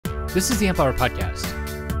This is the Amp Hour Podcast.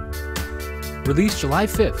 Released July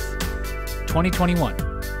 5th, 2021.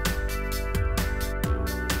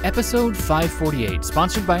 Episode 548,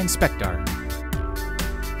 sponsored by Inspectar.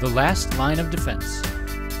 The Last Line of Defense.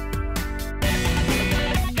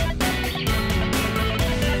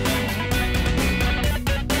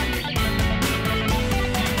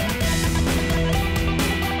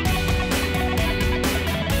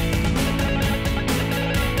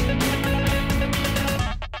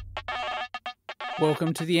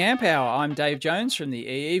 Welcome to the Amp Hour. I'm Dave Jones from the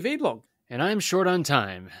EEV blog. And I'm short on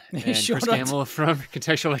time. And Short Chris on Gamble from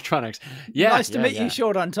Contextual Electronics. Yeah, nice to meet you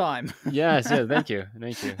short on time. Yes, yeah, thank you.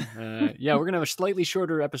 Thank you. Yeah, we're going to have a slightly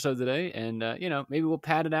shorter episode today. And, maybe we'll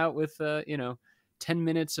pad it out with, 10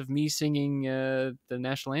 minutes of me singing the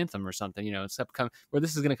national anthem or something. It's upcoming. Where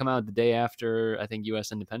this is going to come out the day after, I think,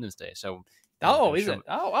 U.S. Independence Day. So. Oh, is it?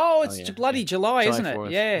 It's bloody July, isn't it?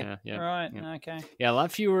 4th. Yeah. Right. Yeah. Okay. Yeah, a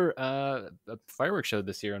lot fewer fireworks show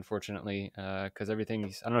this year, unfortunately, because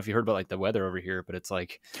everything's. I don't know if you heard about the weather over here, but it's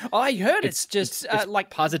like. I heard it's just it's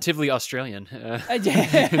positively Australian.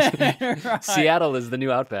 Yeah, right. Seattle is the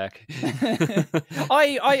new Outback.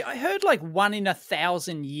 I heard 1 in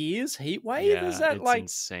 1,000 years heat wave. Yeah, is that it's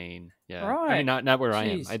insane? Yeah, right. I mean, not where I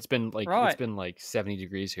am. Jeez. It's been Right. 70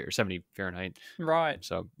 degrees here, 70 Fahrenheit. Right.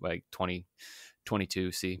 So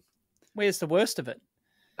 22 C. Where's the worst of it?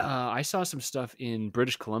 I saw some stuff in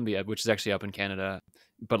British Columbia, which is actually up in Canada,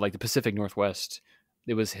 but the Pacific Northwest,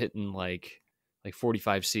 it was hitting like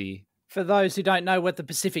 45 C. For those who don't know what the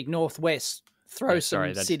Pacific Northwest, throw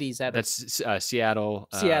some cities at it. That's Seattle.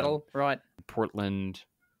 Seattle, right. Portland,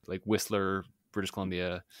 Whistler, British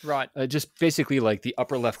Columbia. Right. Just basically the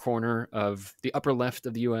upper left corner of the upper left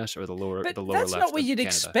of the US or the lower left. That's not what you'd Canada.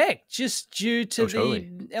 Expect, just due to totally.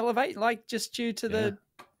 elevate, just due to the.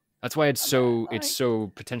 That's why it's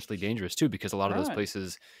so potentially dangerous too, because a lot of those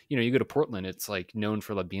places, you go to Portland, it's known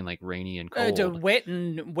for being rainy and cold, wet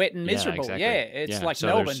and miserable. Exactly. Yeah, it's like so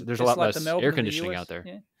Melbourne. There's a lot less air conditioning out there.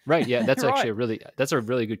 Yeah. Right. Yeah, that's Right. actually a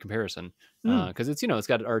really good comparison because it's it's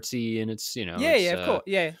got artsy and it's of course,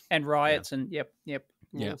 and riots and yep. Yeah.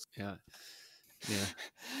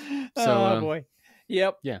 So boy.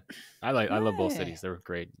 Yep. Yeah, I love both cities. They're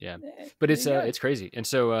great. Yeah, but it's crazy, and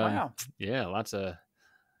so wow. Yeah, lots of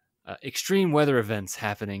extreme weather events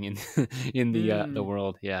happening in the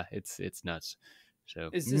world. Yeah, it's nuts. So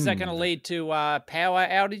is that going to lead to power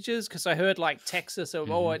outages? Because I heard Texas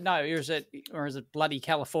or no, or is it bloody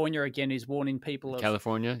California again? Who's warning people of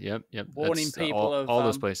California? Yep. Warning That's people of all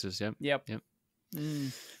those places. Yep.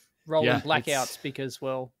 Rolling blackouts because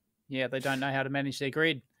they don't know how to manage their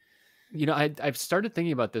grid. I've started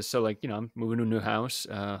thinking about this. So I'm moving to a new house,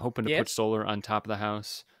 hoping to put solar on top of the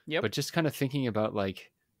house. Yep. But just kind of thinking about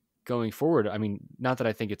going forward. I mean, not that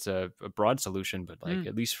I think it's a broad solution, but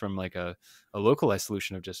at least from a localized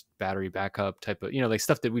solution of just battery backup type of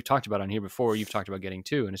stuff that we've talked about on here before. You've talked about getting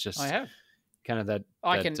too, and it's just I have kind of that.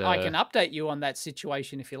 I can update you on that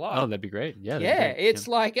situation if you like. Oh, that'd be great. Yeah. It's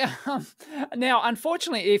now,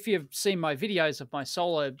 unfortunately, if you've seen my videos of my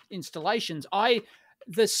solar installations,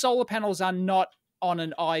 the solar panels are not on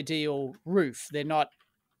an ideal roof. They're not.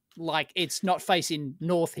 It's not facing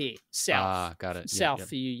north here, south. Got it. South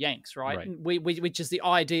for you Yanks, right? Which is the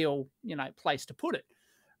ideal, place to put it,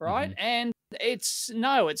 right? Mm-hmm. And it's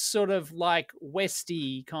sort of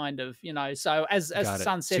westy kind of, So as the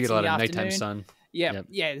sun sets so you get a in lot the of afternoon, nighttime sun.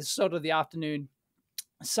 It's sort of the afternoon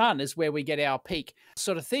sun is where we get our peak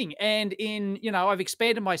sort of thing. And I've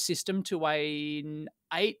expanded my system to an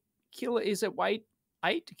 8 kilowatt. Is it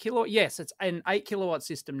 8 kilowatt? Yes, it's an 8 kilowatt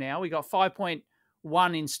system now. We got 5.1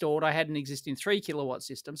 installed. I had an existing 3 kilowatt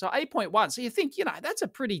system, so 8.1. So you think that's a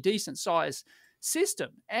pretty decent size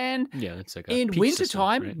system. And it's in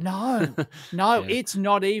wintertime, right? no, it's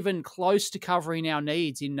not even close to covering our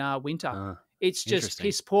needs in winter. It's just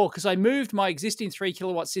piss poor because I moved my existing 3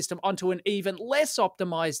 kilowatt system onto an even less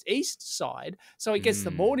optimized east side, so it gets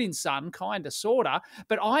the morning sun, kind of, sorta.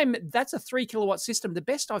 But that's a 3 kilowatt system. The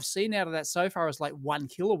best I've seen out of that so far is 1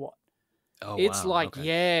 kilowatt. Oh, it's wow.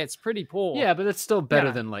 Okay. It's pretty poor. Yeah, but it's still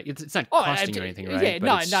better than it's not costing you anything, right?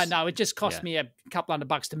 Yeah, no. It just cost me a couple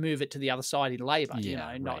 $100 to move it to the other side in labor.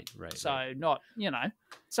 Right.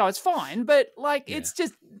 So it's fine, but it's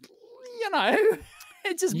just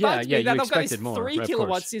it just bugs me that I've got this 3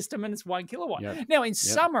 kilowatt system and it's 1 kilowatt. Yep. Now in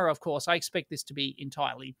summer, of course, I expect this to be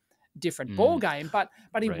entirely different ball game, but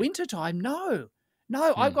in wintertime, no.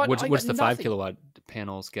 I've got what's the 5 nothing. Kilowatt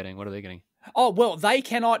panels getting? What are they getting? Oh, well, they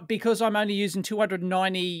cannot, because I'm only using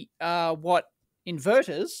 290 watt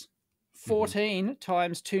inverters, 14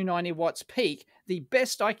 times 290 watts peak. the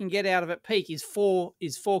best I can get out of it peak is 4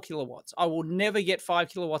 kilowatts. I will never get 5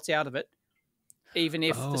 kilowatts out of it, even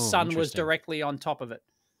if the sun was interesting. directly on top of it.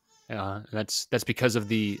 That's because of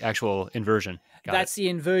the actual inversion. That's the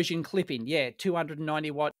inversion clipping. Yeah,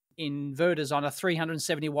 290 watt inverters on a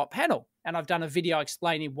 370 watt panel. And I've done a video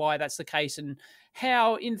explaining why that's the case and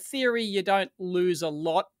how, in theory, you don't lose a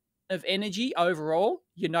lot of energy overall.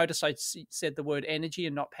 You notice I said the word energy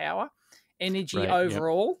and not power. Energy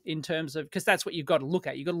overall in terms of, because that's what you've got to look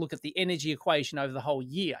at. You've got to look at the energy equation over the whole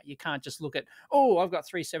year. You can't just look at, oh, I've got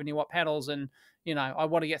 370 watt panels and, you know, I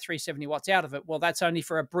want to get 370 watts out of it. Well, that's only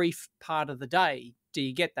for a brief part of the day. Do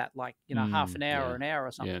you get that? Like, you know, half an hour or an hour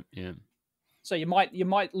or something. Yeah. So you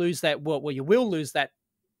might lose that. Well, you will lose that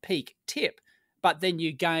peak tip, but then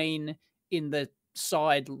you gain in the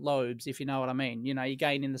side lobes, if you know what I mean. You know, you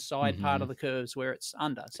gain in the side part of the curves where it's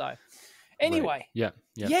under. So anyway,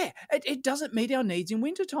 it doesn't meet our needs in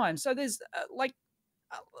wintertime. So there's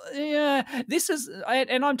this is,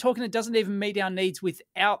 and I'm talking, it doesn't even meet our needs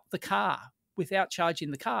without the car, without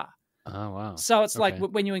charging the car. Oh, wow. So it's like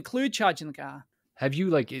when you include charging the car. Have you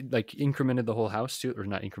like incremented the whole house too, or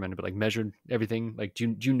not incremented, but like measured everything? Like,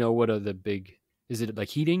 do you know what are the big? Is it like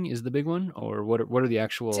heating is the big one, or what are the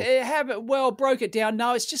actual? Broke it down.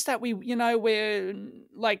 No, it's just that we're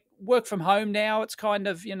like work from home now. It's kind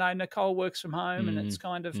of, Nicole works from home, and it's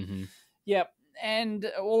kind of and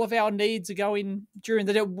all of our needs are going during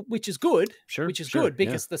the day, which is good. Which is good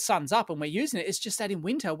because the sun's up and we're using it. It's just that in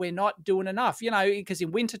winter we're not doing enough, because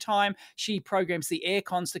in wintertime she programs the air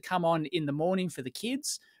cons to come on in the morning for the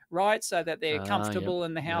kids, right? So that they're comfortable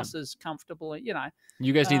and the house is comfortable, You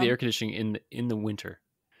guys need the air conditioning in the winter.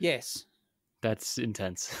 Yes. That's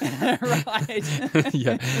intense. Right.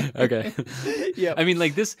 Yeah. Okay. Yeah. I mean,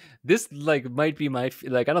 like this like might be my,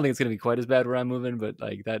 like, I don't think it's going to be quite as bad where I'm moving, but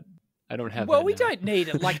like that, I don't have. Well, we don't need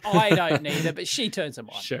it. Like, I don't need it, but she turns them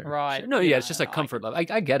on. Right. No, it's just a comfort level.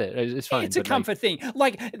 I get it. It's fine. It's a comfort thing.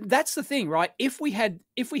 Like, that's the thing, right? If we had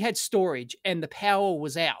storage and the power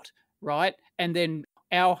was out, right, and then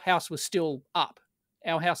our house was still up,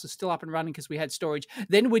 and running because we had storage,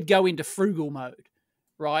 then we'd go into frugal mode.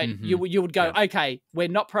 Right. You would go, okay, we're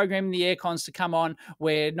not programming the air cons to come on.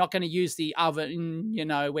 We're not going to use the oven.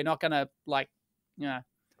 We're not going to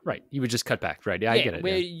Right. You would just cut back. Right. Yeah, I get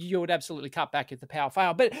it. You would absolutely cut back if the power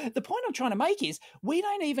failed. But the point I'm trying to make is we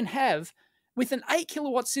don't even have, with an 8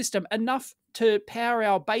 kilowatt system, enough to power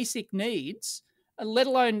our basic needs, let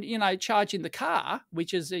alone, charging the car,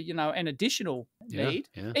 which is, an additional need,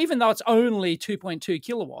 even though it's only 2.2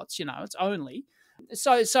 kilowatts, it's only.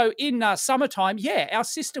 So in summertime, our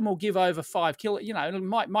system will give over 5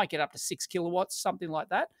 it might get up to 6 kilowatts, something like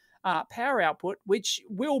that, power output, which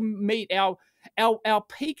will meet our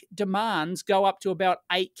peak demands go up to about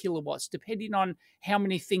 8 kilowatts, depending on how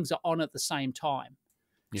many things are on at the same time.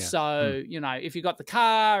 Yeah. So, if you've got the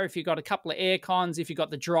car, if you've got a couple of air cons, if you've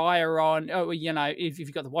got the dryer on, if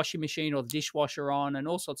you've got the washing machine or the dishwasher on and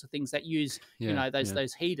all sorts of things that use,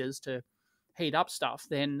 those heaters to heat up stuff,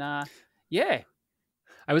 then,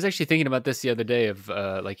 I was actually thinking about this the other day of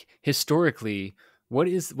like historically,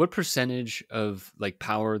 what percentage of like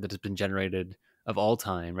power that has been generated of all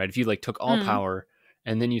time, right? If you like took all power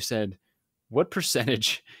and then you said, what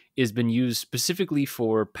percentage has been used specifically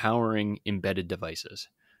for powering embedded devices,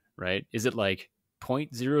 right? Is it like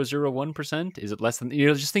 0.001%? Is it less than,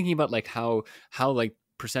 just thinking about like how like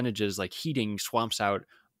percentages like heating swamps out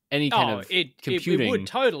any kind of computing. It would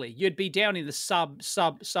totally. You'd be down in the sub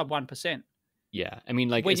 1%. Yeah. I mean,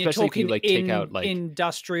 like, when especially if you like take out like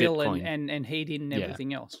industrial Bitcoin. and heating and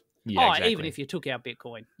everything else. Yeah, exactly. Even if you took out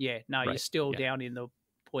Bitcoin. Yeah, no, you're still down in the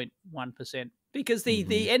 0.1% because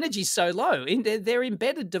the energy's so low. They're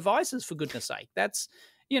embedded devices, for goodness sake. That's,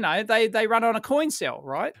 they run on a coin cell,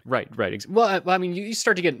 right? Right. Well, I mean, you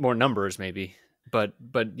start to get more numbers maybe, but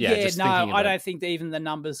yeah. Just I don't think that even the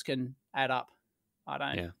numbers can add up. I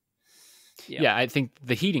don't. Yeah. Yeah, I think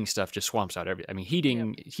the heating stuff just swamps out everything. I mean,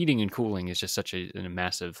 heating and cooling is just such a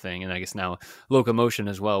massive thing. And I guess now locomotion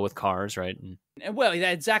as well with cars, right? Well,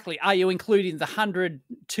 exactly. Are you including the 100,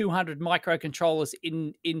 200 microcontrollers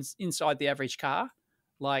inside the average car?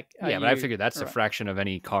 Like, but I figure that's a fraction of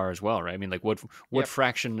any car as well, right? I mean, like what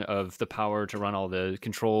fraction of the power to run all the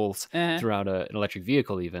controls throughout an electric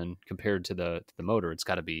vehicle even compared to the motor? It's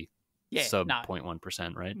got to be sub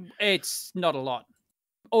 0.1%, right? It's not a lot.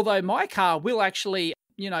 Although my car will actually,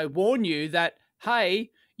 warn you that,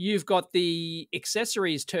 hey, you've got the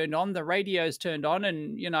accessories turned on, the radio's turned on,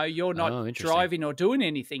 and, you're not driving or doing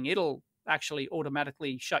anything. It'll actually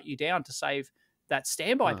automatically shut you down to save that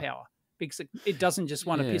standby power because it doesn't just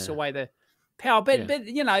want to piss away the power, but Yeah. but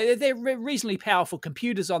you know, they're reasonably powerful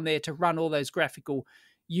computers on there to run all those graphical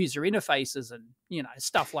user interfaces and, you know,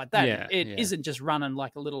 stuff like that. Yeah, It yeah. isn't just running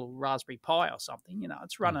like a little Raspberry Pi or something, you know,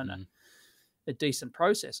 it's running Mhm. a decent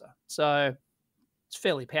processor. So it's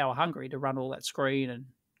fairly power hungry to run all that screen and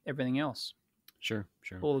everything else. Sure.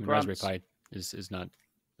 All the I mean, Raspberry grunts. Pi is not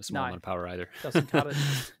a small No, amount of power either. doesn't cut it.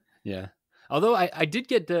 Yeah. Although I did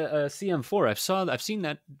get the CM4. I've seen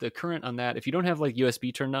that the current on that. If you don't have like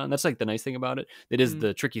USB turned on, that's like the nice thing about it. It is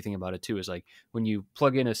the tricky thing about it too. Is like when you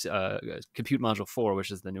plug in a Compute Module 4,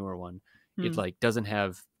 which is the newer one, it like doesn't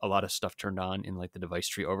have a lot of stuff turned on in like the device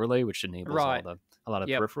tree overlay, which enables Right. a lot of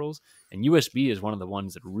Yep. peripherals. And USB is one of the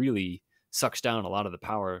ones that really sucks down a lot of the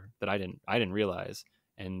power that I didn't realize.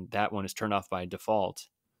 And that one is turned off by default.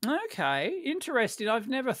 Okay, interesting. I've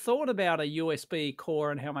never thought about a USB core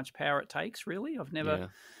and how much power it takes. Really, I've never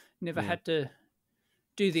Yeah. had to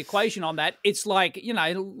do the equation on that. It's like, you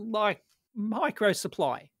know, like micro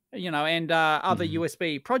supply, you know, and other Mhm.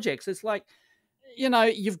 USB projects. It's like, you know,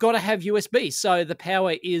 you've got to have USB, so the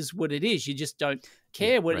power is what it is. You just don't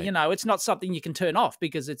care what, right. you know. It's not something you can turn off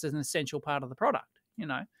because it's an essential part of the product, you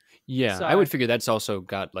know. Yeah, So, I would figure that's also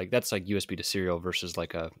got like that's like USB to serial versus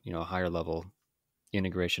like a higher level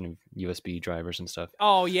integration of USB drivers and stuff.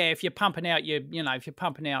 oh yeah, if you're pumping out if you're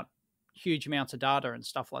pumping out huge amounts of data and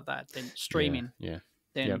stuff like that, then streaming, Yeah.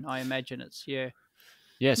 then Yep. I imagine it's Yeah,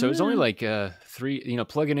 so it was only Mm. like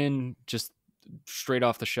plugging in just straight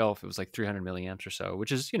off the shelf. It was like 300 milliamps or so,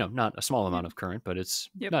 which is not a small amount of current, but it's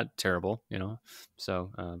Yep. not terrible.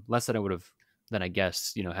 So less than I would have than I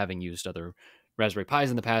guess. Having used other Raspberry Pis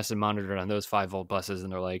in the past and monitored on those 5-volt buses,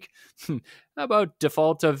 and they're like, how about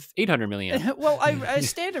default of 800 milliamps? Well, a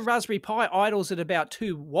standard Raspberry Pi idles at about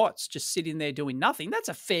 2 watts, just sitting there doing nothing. That's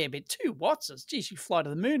a fair bit. 2 watts is, geez, you fly to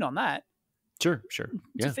the moon on that. Sure. It's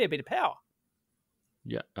Yeah. a fair bit of power.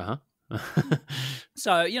 Yeah.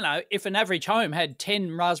 So, if an average home had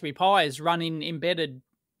 10 Raspberry Pis running embedded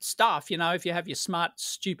stuff, if you have your smart,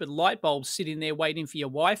 stupid light bulb sitting there waiting for your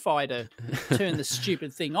Wi-Fi to turn the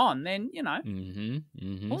stupid thing on, then,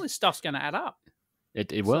 all this stuff's going to add up.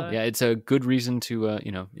 It will. Yeah, it's a good reason to,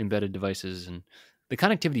 embedded devices, and the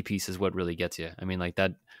connectivity piece is what really gets you. I mean, like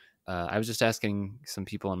that. I was just asking some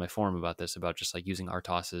people on my forum about this, about just like using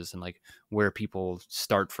RTOSes and like where people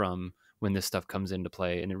start from when this stuff comes into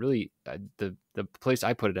play. And it really, the place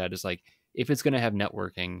I put it at is like, if it's going to have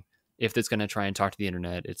networking, if it's going to try and talk to the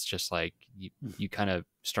internet, it's just like you kind of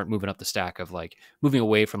start moving up the stack of like moving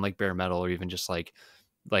away from like bare metal, or even just like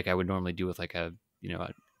I would normally do with like a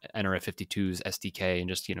NRF52's SDK, and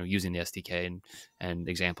just using the SDK and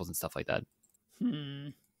examples and stuff like that.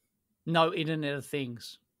 No Internet of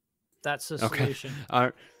Things. That's the solution.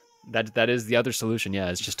 That is the other solution. Yeah,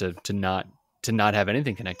 it's just to not have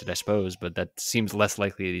anything connected, I suppose. But that seems less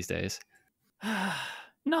likely these days.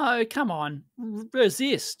 No, come on,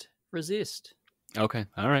 resist. Okay,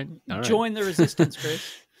 all right. Join the resistance, Chris.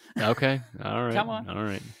 Okay, all right. Come on. All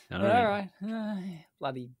right.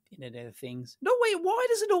 Bloody Internet of Things. No, wait, why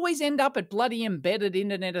does it always end up at bloody embedded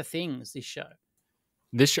Internet of Things, this show?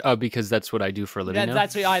 Because that's what I do for a living now?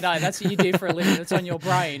 That's what I know. That's what you do for a living. It's on your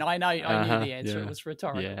brain. I know. I knew the answer. Yeah. It was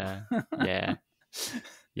rhetorical. Yeah.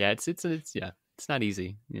 It's not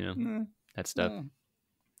easy, that stuff.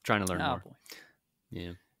 Trying to learn more. Boy.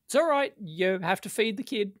 Yeah. It's all right. You have to feed the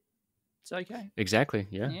kid. It's okay. Exactly.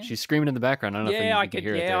 Yeah. She's screaming in the background. I don't know if you can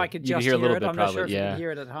hear it. I could just hear a little bit. I'm probably. not sure if you can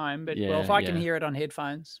hear it at home, but if I can hear it on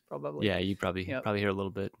headphones, probably. Yeah, you probably hear a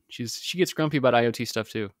little bit. She gets grumpy about IoT stuff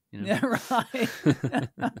too. Yeah, right.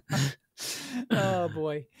 Oh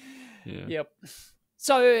boy. Yeah. Yep.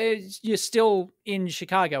 So you're still in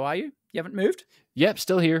Chicago, are you? You haven't moved? Yep,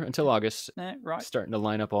 still here until August. Right. Starting to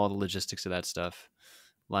line up all the logistics of that stuff.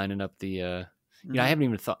 Lining up the I haven't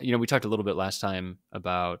even thought, we talked a little bit last time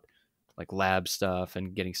about like lab stuff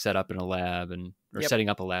and getting set up in a lab or setting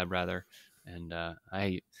up a lab rather. And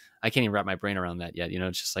I can't even wrap my brain around that yet.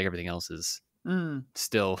 It's just like everything else is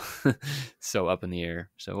still so up in the air.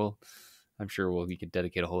 So I'm sure we could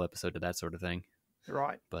dedicate a whole episode to that sort of thing.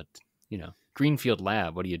 Right. But, Greenfield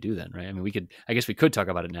lab, what do you do then, right? I mean, I guess we could talk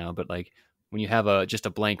about it now, but like when you have just a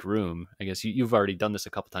blank room, I guess you've already done this a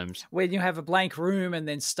couple times. When you have a blank room and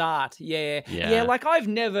then start. Yeah. Yeah. Like I've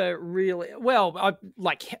never really,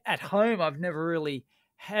 at home, I've never really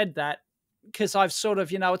had that because I've sort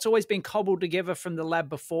of, it's always been cobbled together from the lab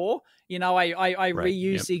before. I Right,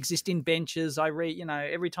 reuse yep. the existing benches.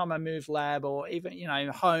 Every time I move lab or even,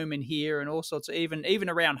 home and here and all sorts of, even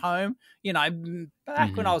around home,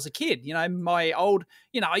 back when I was a kid, my old,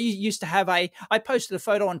 I used to have I posted a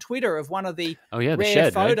photo on Twitter of one of the Oh yeah, the rare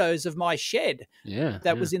shed, right? photos of my shed Yeah,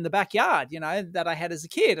 that yeah. was in the backyard, that I had as a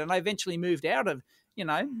kid. And I eventually moved out of,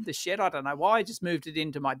 the shed. I don't know why. I just moved it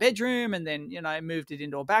into my bedroom and then, moved it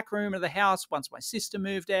into a back room of the house once my sister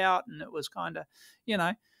moved out. And it was kind of,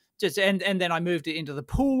 just, and then I moved it into the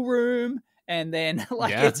pool room. And then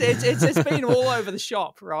it's been all over the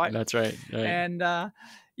shop, right? That's right. And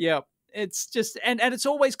it's just, and it's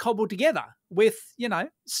always cobbled together with,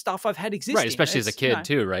 stuff I've had existing. Right, especially as a kid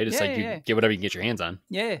too, right? It's like you get whatever you can get your hands on.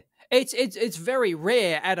 Yeah. It's very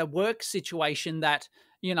rare at a work situation that,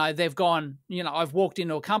 they've gone, I've walked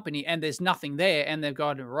into a company and there's nothing there and they've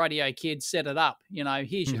gone, radio kids, set it up,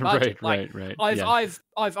 here's your budget. Right.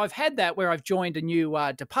 I've had that where I've joined a new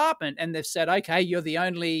department and they've said, okay, you're the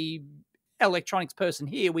only electronics person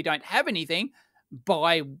here. We don't have anything.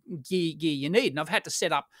 Buy gear you need. And I've had to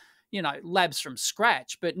set up, labs from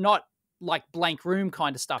scratch, but not like blank room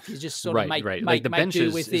kind of stuff. You just sort of make like the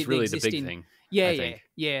benches is really the big thing.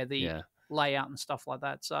 The layout and stuff like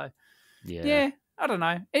that. So I don't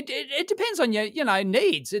know. It depends on your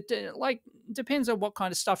needs. It depends on what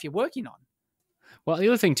kind of stuff you're working on. Well, the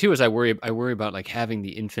other thing too is I worry about like having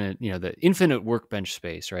the infinite workbench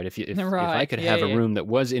space, right? If I could have a room that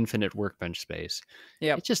was infinite workbench space,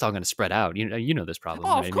 it's just all going to spread out. You know this problem.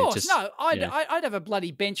 Oh, right? of course. I'd have a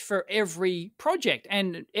bloody bench for every project,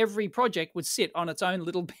 and every project would sit on its own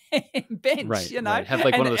little bench. Right. Have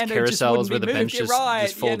like one of those carousels where the bench just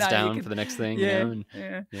folds down for the next thing.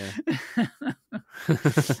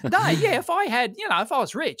 If I had, if I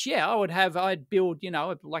was rich, I'd build,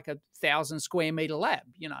 like 1,000 square meter lab,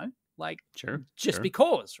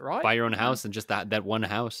 because, right? Buy your own house, and just that one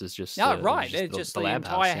house is just Just the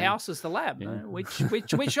entire house is the lab,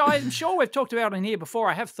 which I'm sure we've talked about in here before.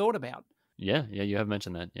 I have thought about. Yeah, you have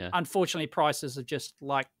mentioned that. Yeah. Unfortunately, prices have just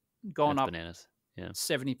gone up bananas. Yeah,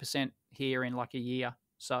 70% here in like a year.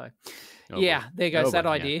 So, there goes that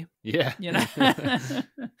idea. Yeah.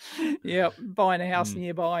 Buying a house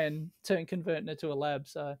nearby and converting it to a lab.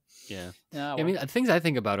 So, I mean, the things I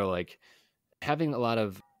think about are like having a lot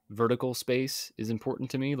of vertical space is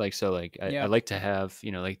important to me. Like, so like I like to have,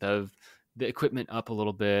 like the equipment up a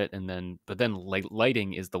little bit, but then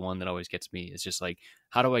lighting is the one that always gets me. It's just like,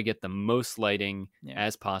 how do I get the most lighting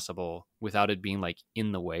as possible without it being like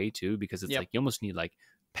in the way too? Because it's like, you almost need like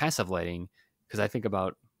passive lighting. Because I think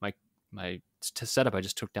about my setup I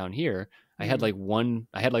just took down here. I had like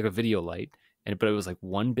a video light, but it was like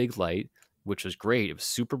one big light, which was great. It was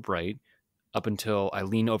super bright up until I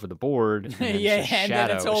lean over the board. And then and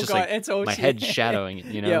then it's all my head's shadowing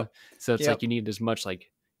it, So it's like you need as much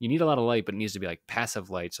you need a lot of light, but it needs to be like passive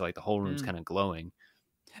light, so like the whole room's kind of glowing.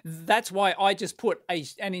 That's why I just put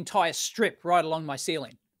an entire strip right along my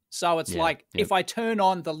ceiling. So it's if I turn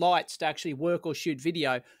on the lights to actually work or shoot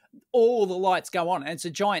video, all the lights go on, and it's a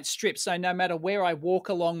giant strip. So no matter where I walk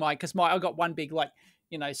along I got one big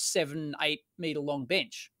 7-8 meter long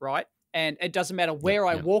bench, right? And it doesn't matter where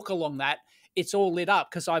I walk along that, it's all lit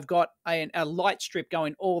up because I've got a light strip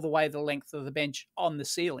going all the way the length of the bench on the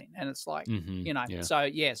ceiling, and it's like so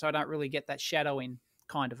I don't really get that shadowing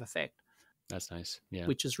kind of effect. That's nice,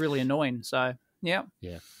 which is really annoying. So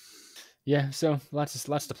so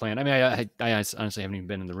lots to plan. I mean, I honestly haven't even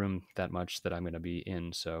been in the room that much that I'm going to be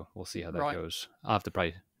in, so we'll see how that goes. I'll have to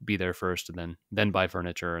probably be there first, and then buy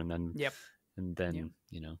furniture, and then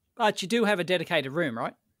But you do have a dedicated room,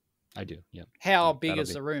 right? I do. Yeah. How big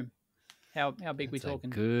is the room? How big we talking?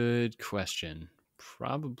 Good question.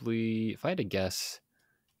 Probably, if I had to guess,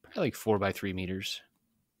 probably like 4 by 3 meters.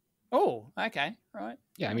 Oh, okay, right.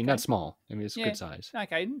 Yeah, I mean not small. I mean it's good size.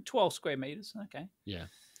 Okay, 12 square meters. Okay. Yeah.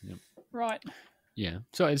 Yep. Right. Yeah,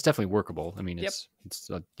 so it's definitely workable. I mean, it's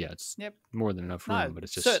more than enough room, but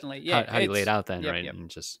it's just certainly how do you lay it out then, right? And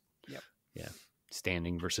just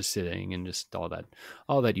standing versus sitting, and just all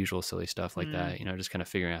that usual silly stuff like that. Just kind of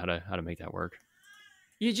figuring out how to make that work.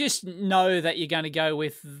 You just know that you're going to go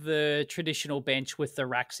with the traditional bench with the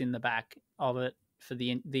racks in the back of it for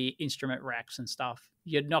the instrument racks and stuff.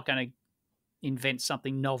 You're not going to invent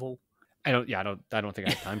something novel. I don't think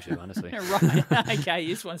I have time to, honestly. Right. Okay. You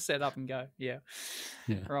just want to set up and go. Yeah.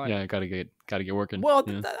 Right. Yeah. Got to get working. Well,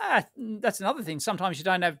 that's another thing. Sometimes you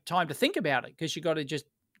don't have time to think about it because you got to just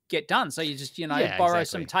get done. So you just, Yeah, borrow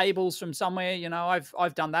some exactly. tables from somewhere.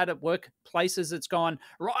 I've done that at workplaces. It's gone,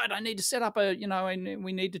 right, I need to set up and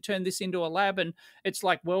we need to turn this into a lab. And it's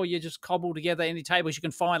like, well, you just cobble together any tables you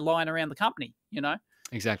can find lying around the company.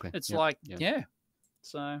 Exactly. It's Yep. like, Yep. yeah.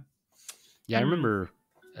 So, Yeah, I remember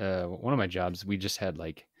one of my jobs, we just had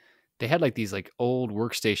like, they had like these like old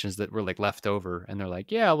workstations that were like left over, and they're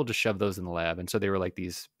like, yeah, we'll just shove those in the lab. And so they were like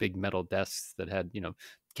these big metal desks that had,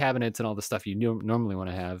 cabinets and all the stuff you normally want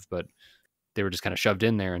to have, but they were just kind of shoved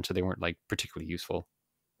in there. And so they weren't like particularly useful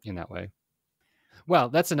in that way. Well,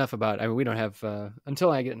 that's enough about, I mean, we don't have, until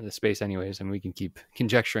I get into the space anyways, and we can keep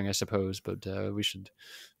conjecturing, I suppose, but we should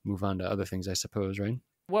move on to other things, I suppose, right?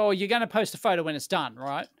 well, you're going to post a photo when it's done,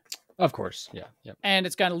 right? Of course. Yeah. Yep. And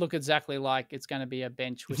it's going to look exactly like it's going to be a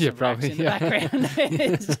bench with Yeah, some racks probably, in the yeah. background.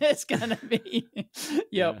 It's just going to be,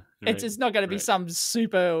 Yeah, right, it's not going to be right. some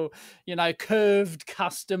super, curved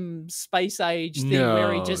custom space age thing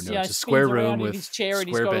where he No, just, no, it's a spins square room around in with his chair and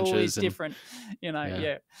he's square got all these benches and different,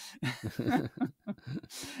 yeah. yeah.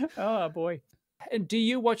 Oh boy. And do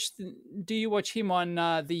you watch him on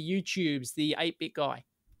the YouTubes, the 8-bit guy?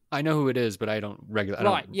 I know who it is, but I don't Right,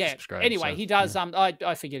 yeah. subscribe. Anyway, So, he does. yeah.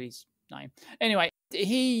 I forget his name. Anyway,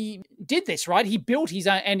 he did this, right? He built his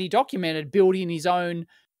own, and he documented building his own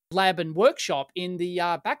lab and workshop in the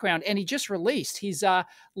background. And he just released his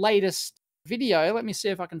latest video. Let me see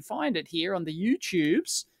if I can find it here on the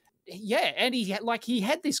YouTubes. Yeah, and he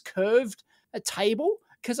had this curved table.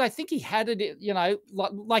 Because I think he had it,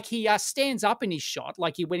 like he stands up in his shot,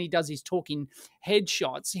 like when he does his talking head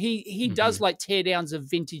shots, he does like teardowns of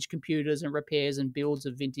vintage computers and repairs and builds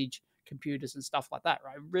of vintage computers and stuff like that,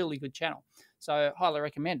 right? Really good channel. So highly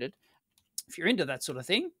recommended if you're into that sort of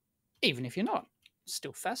thing, even if you're not.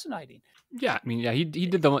 Still fascinating. Yeah, I mean, yeah, he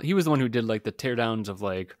did he was the one who did like the teardowns of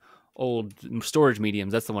like old storage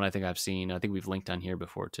mediums. That's the one I think I've seen. I think we've linked on here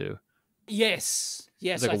before too. Yes.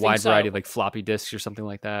 It's like a wide variety of like floppy disks or something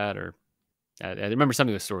like that, or I remember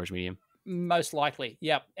something with storage medium. Most likely.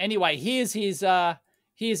 Yep. Anyway, here's his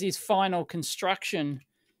final construction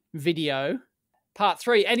video, part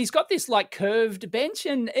 3. And he's got this like curved bench,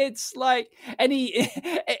 and it's like, and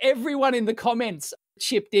everyone in the comments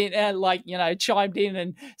chipped in and chimed in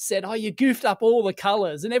and said, oh, you goofed up all the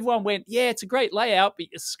colors. And everyone went, yeah, it's a great layout, but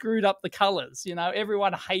you screwed up the colors.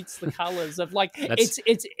 Everyone hates the colors of like, it's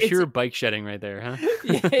pure bike shedding right there, huh?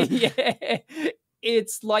 yeah.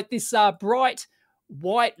 It's like this bright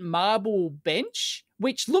white marble bench,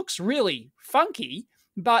 which looks really funky.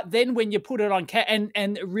 But then when you put it on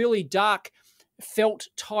and really dark felt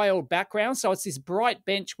tiled background. So it's this bright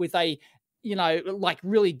bench with a, like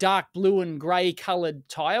really dark blue and gray colored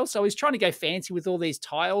tile. So he's trying to go fancy with all these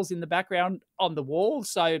tiles in the background on the wall.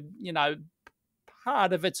 So,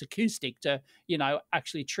 part of it's acoustic to,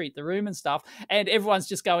 actually treat the room and stuff. And everyone's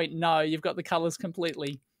just going, no, you've got the colors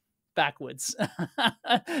completely backwards.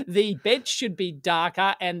 The bench should be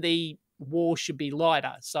darker and the wall should be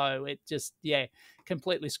lighter. So it just,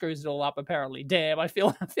 completely screws it all up, apparently. Damn, I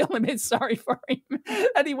feel a bit sorry for him.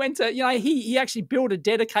 And he went to, he actually built a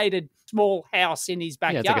dedicated small house in his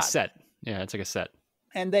backyard. Yeah, it's like a set. Yeah, it's like a set.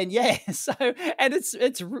 And then, so, and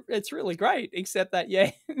it's really great, except that,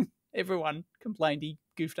 everyone complained he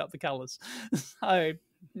goofed up the colors. So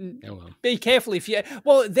be careful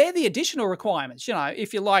they're the additional requirements,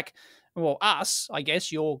 if you're like, well, us, I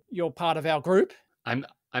guess you're part of our group.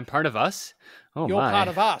 I'm part of us. Oh, you're part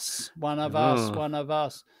of us. One of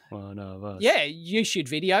us. Yeah, YouTube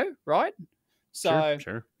video, right? So,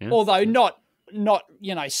 sure. Yeah. Although not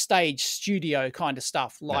stage studio kind of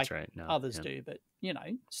stuff like That's right. No, others do, but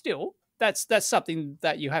still that's something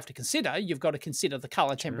that you have to consider. You've got to consider the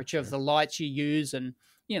color temperature of the lights you use and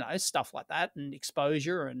stuff like that, and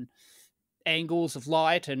exposure and angles of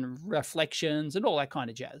light and reflections and all that kind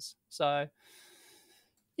of jazz. So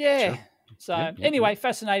yeah. Sure. So anyway,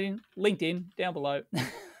 fascinating. LinkedIn down below.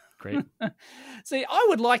 Great. See, I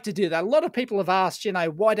would like to do that. A lot of people have asked,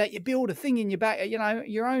 why don't you build a thing in your back,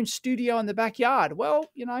 your own studio in the backyard? Well,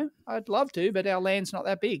 I'd love to, but our land's not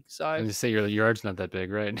that big. So I just say your yard's not that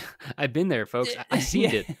big, right? I've been there, folks. I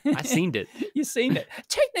seen it. I seen it. You've seen it.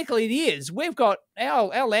 Technically, it is. We've got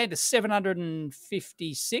our land is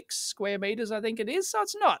 756 square meters, I think it is. So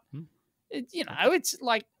it's not. It's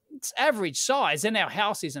like. It's average size, and our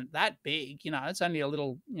house isn't that big. It's only a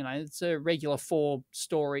little, it's a regular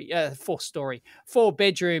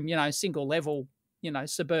 4-bedroom, single level,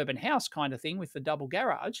 suburban house kind of thing with the double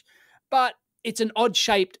garage. But it's an odd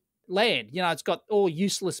shaped land. It's got all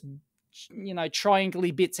useless,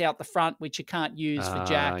 triangly bits out the front, which you can't use for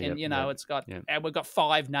jack. And, it's got, and we've got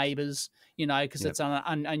 5 neighbors, because it's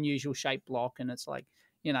an unusual shaped block. And it's like,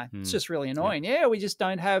 You know, it's just really annoying. Yeah, we just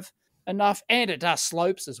don't have enough, and it does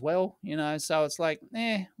slopes as well. You know, so it's like,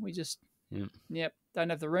 we just, don't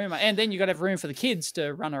have the room, and then you got to have room for the kids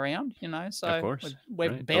to run around. You know, so of course,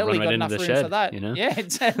 we've barely got enough room for that. You know? Yeah,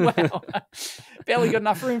 exactly. Well, barely got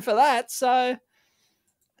enough room for that. So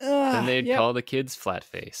then they'd call the kids flat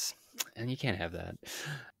face, and you can't have that.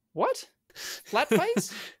 What? Flat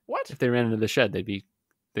face? What? If they ran into the shed, they'd be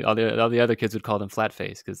all the other kids would call them flat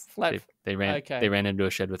face because they ran into a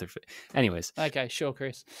shed with their face. Anyways, okay, sure,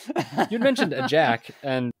 Chris. You'd mentioned a jack,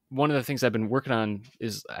 and one of the things I've been working on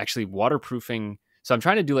is actually waterproofing. So I'm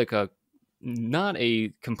trying to do like not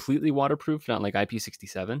a completely waterproof, not like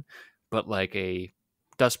IP67, but like a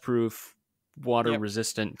dustproof, water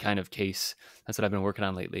resistant kind of case. That's what I've been working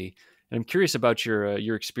on lately. And I'm curious about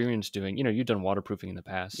your experience doing, you've done waterproofing in the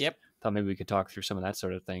past. Yep. Thought maybe we could talk through some of that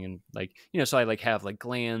sort of thing. And like, so I like have like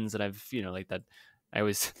glands and I've, like that. I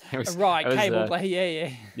was right. Cable glands.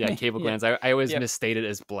 Yeah. Cable glands. I always misstate it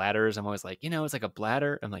as bladders. I'm always like, it's like a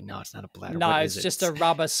bladder. I'm like, no, it's not a bladder. No, it's just a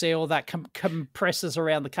rubber seal that compresses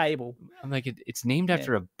around the cable. I'm like, it's named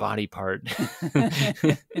after a body part.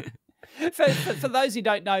 For those who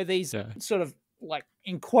don't know, these sort of like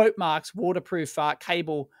in quote marks, waterproof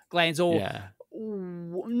cable glands, or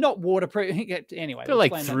not waterproof. Anyway, they're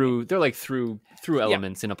like through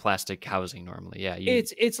elements in a plastic housing normally. Yeah,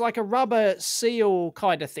 it's like a rubber seal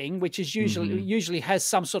kind of thing, which is usually has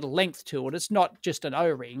some sort of length to it. It's not just an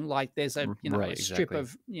O-ring. Like there's a a strip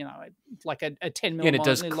of like a 10 millimeter, and it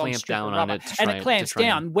does long clamp strip down of rubber, on it, and it clamps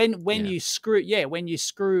down when you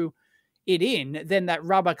screw it in. Then that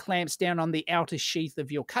rubber clamps down on the outer sheath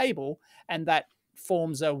of your cable, and that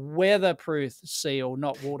forms a weatherproof seal,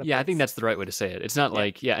 not waterproof. Yeah, I think that's the right way to say it. It's not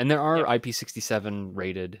like and there are IP67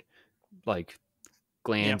 rated like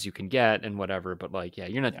glands you can get and whatever, but like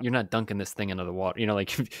you're not dunking this thing into the water.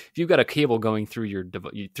 Like if you've got a cable going through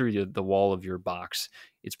the wall of your box,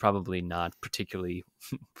 it's probably not particularly.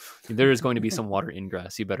 There is going to be some water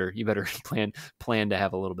ingress. You better plan to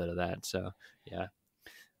have a little bit of that. So yeah,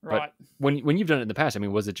 right. But when you've done it in the past, I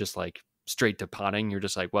mean, was it just like straight to potting? You're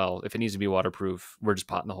just like, well, if it needs to be waterproof, we're just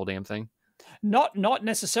potting the whole damn thing. Not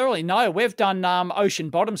necessarily. No, we've done ocean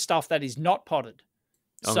bottom stuff that is not potted.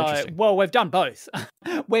 So, well, we've done both.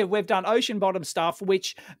 We've done ocean bottom stuff,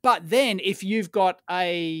 but then if you've got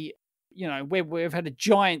we've had a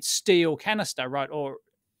giant steel canister, right, or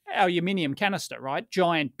aluminium canister, right,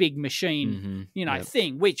 giant big machine,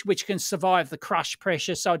 thing, which can survive the crush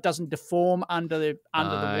pressure, so it doesn't deform under the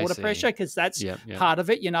water pressure, because that's part of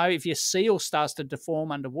it. If your seal starts to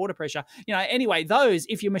deform under water pressure, anyway, those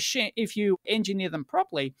if you engineer them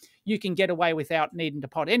properly, you can get away without needing to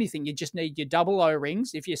pot anything. You just need your double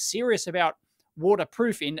O-rings. If you're serious about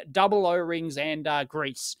waterproofing, double O-rings and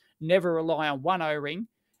grease. Never rely on one O-ring,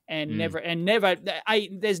 and never.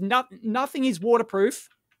 There's nothing is waterproof.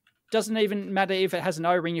 Doesn't even matter if it has an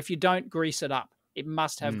O-ring. If you don't grease it up, it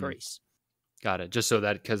must have grease. Got it. Just so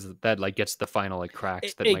that, because that like gets the final like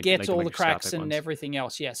cracks. It gets all the cracks and everything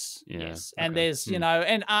else. Yes. Yeah. Yes. And there's an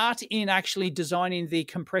art in actually designing the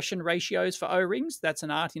compression ratios for O-rings. That's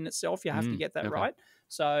an art in itself. You have to get that right.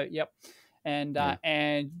 So and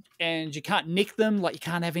you can't nick them. Like you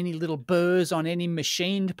can't have any little burrs on any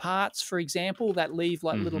machined parts, for example, that leave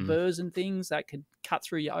like little burrs and things that could cut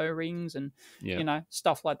through your O-rings and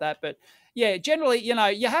stuff like that. But yeah, generally,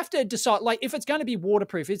 you have to decide, like, if it's going to be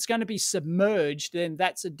waterproof, it's going to be submerged, then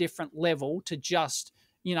that's a different level to just,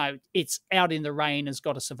 it's out in the rain, has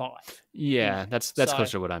got to survive. Yeah, that's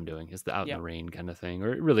closer to what I'm doing, is the out in the rain kind of thing,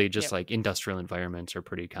 or really just like industrial environments are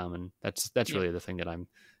pretty common. That's really the thing that I'm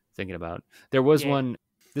thinking about. There was one,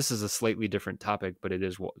 this is a slightly different topic, but it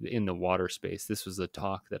is in the water space. This was the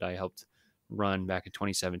talk that I helped run back in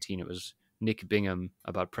 2017. It was Nick Bingham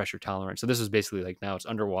about pressure tolerance. So this was basically like, now it's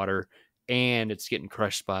underwater and it's getting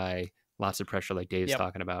crushed by lots of pressure, like Dave's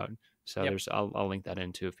talking about. So I'll link that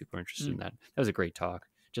in too if people are interested in that. That was a great talk.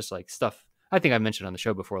 Just like stuff I think I mentioned on the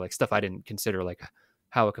show before, like stuff I didn't consider, like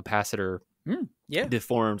how a capacitor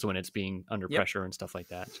deforms when it's being under pressure and stuff like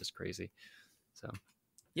that. It's just crazy. So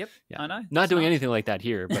I know. Not doing anything like that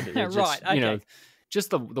here, but it's just, just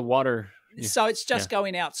the water. So it's just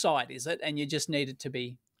going outside, is it? And you just need it to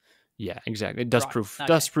be. Yeah, exactly.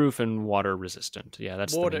 Dustproof and water resistant. Yeah,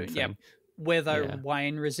 that's water. The main thing. Weather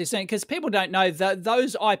wane resistant, because people don't know that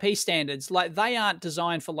those IP standards, like, they aren't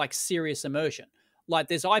designed for like serious immersion. Like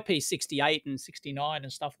there's IP 68 and 69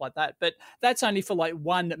 and stuff like that, but that's only for like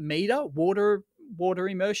 1 meter water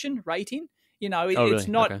immersion rating. It's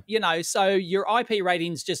not, so your IP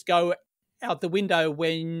ratings just go out the window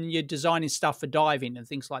when you're designing stuff for diving and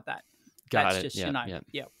things like that. Got That's it. just,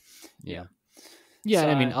 Yeah,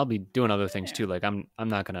 I mean, So, I'll be doing other things yeah. too. Like I'm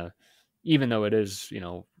not gonna, even though it is,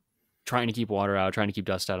 trying to keep water out, trying to keep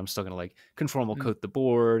dust out, I'm still gonna like conformal Mm. coat the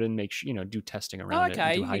board and make sure, do testing Oh, around it and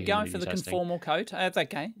okay, do high you're going humidity for the testing. conformal coat. That's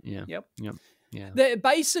okay. Yeah. Yep. Yep. Yeah.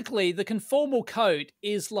 Basically, the conformal coat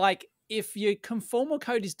is like if your conformal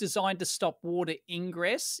coat is designed to stop water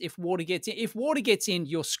ingress, if water gets in,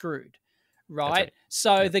 you're screwed, That's right? right.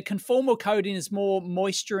 So Yep. the conformal coating is more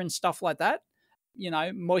moisture and stuff like that.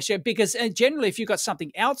 Moisture, because generally if you've got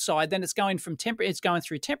something outside, then it's going through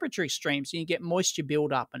temperature extremes, and you get moisture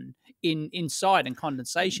build up and inside and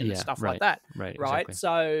condensation and Yeah. stuff like Right. that. Right. Right. Exactly.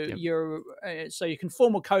 So Yep. your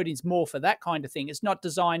conformal coating's more for that kind of thing. It's not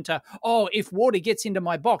designed to, if water gets into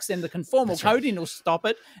my box, then the conformal That's right. coating will stop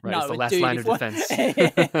it. Right. It's No, the last dude, line of defense.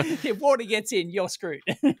 if water gets in, you're screwed.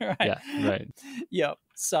 Right. Yeah. Right. Yep.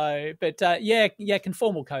 So, but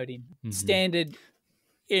conformal coating, Mhm. standard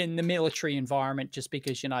in the military environment, just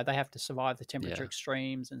because they have to survive the temperature Yeah.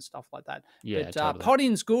 extremes and stuff like that. Yeah. But Totally.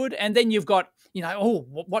 potting's good, and then you've got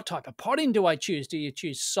what type of potting do I choose? Do you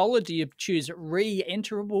choose solid? Do you choose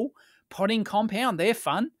re-enterable potting compound? They're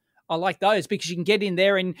fun. I like those because you can get in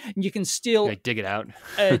there and you can still Like dig it out.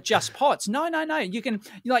 just pots. No. You can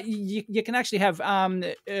you can actually have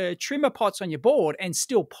trimmer pots on your board and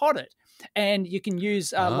still pot it. And you can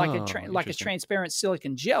use like a Interesting. transparent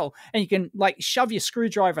silicon gel, and you can like shove your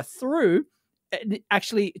screwdriver through, and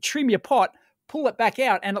actually trim your pot, pull it back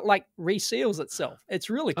out, and it like reseals itself. It's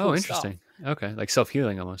really cool. Oh, interesting. Okay, like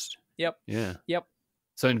self-healing almost. Yep. Yeah. Yep.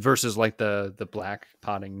 So versus like the black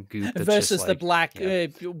potting goop that's Versus just the like, black yeah.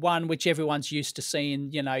 one, which everyone's used to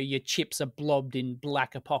seeing. Your chips are blobbed in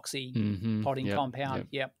black epoxy Mhm. potting Yep. compound.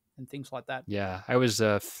 Yep. And things like that. Yeah, I was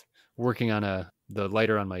working on the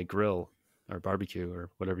lighter on my grill or barbecue or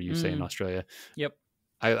whatever you say in Australia. Yep.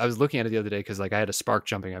 I was looking at it the other day because like I had a spark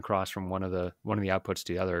jumping across from one of the outputs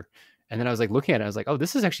to the other, and then I was like looking at it, I was like, oh,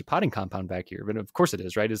 this is actually potting compound back here. But of course it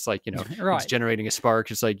is, right? It's like it's Right. generating a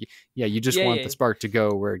spark. It's like you just want the spark to go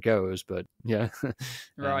where it goes, but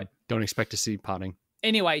Right. Don't expect to see potting.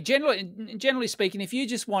 Anyway, generally speaking, if you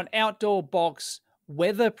just want outdoor box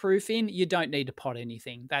weatherproofing, you don't need to pot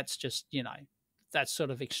anything. That's just that's sort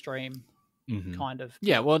of extreme kind of.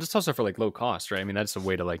 Yeah, well, it's also for like low cost, right? I mean, that's a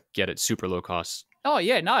way to like get it super low cost. Oh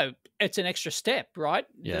yeah, no, it's an extra step, right?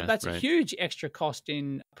 Yeah, That's a huge extra cost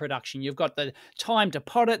in production. You've got the time to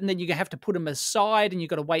pot it, and then you have to put them aside, and you've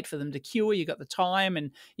got to wait for them to cure. You've got the time,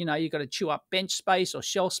 and you've got to chew up bench space or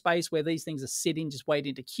shelf space where these things are sitting, just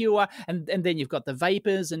waiting to cure, and then you've got the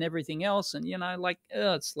vapors and everything else, and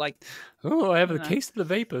it's like, oh, I have a case of the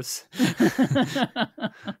vapors.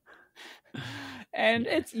 And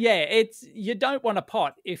it's you don't want a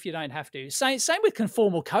pot if you don't have to. Same with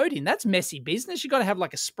conformal coating. That's messy business. You got to have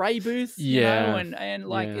like a spray booth, and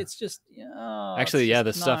like it's just actually,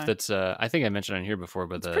 the stuff that's I think I mentioned on here before,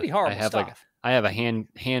 but it's pretty horrible stuff. I have a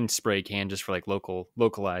hand spray can just for like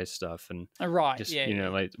localized stuff, and just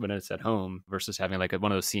like when it's at home versus having like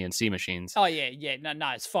one of those CNC machines. Oh yeah, no,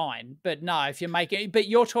 it's fine. But no, if you're making, but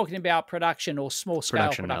you're talking about production or small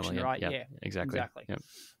scale production, right? Yeah, exactly.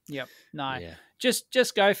 Yep. No,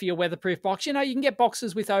 just go for your weatherproof box. You can get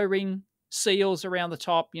boxes with O-ring seals around the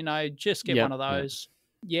top. Just get one of those.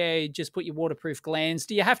 Yeah, just put your waterproof glands.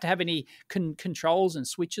 Do you have to have any controls and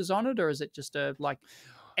switches on it, or is it just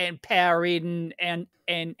and power in and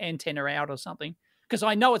antenna out or something? Because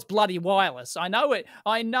I know it's bloody wireless. I know it's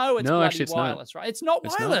bloody wireless, right? It's not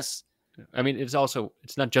wireless. I mean, it's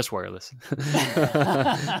not just wireless.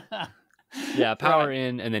 Yeah, power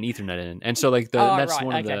in and then Ethernet in, and so like that's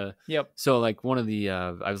one of the. Yep. So like one of the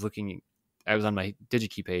I was on my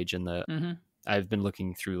DigiKey page, and I've been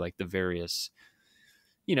looking through like the various,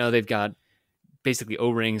 they've got basically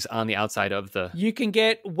O-rings on the outside of the. You can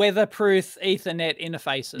get weatherproof Ethernet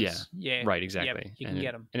interfaces. Yeah. Right. Exactly. Yep, you can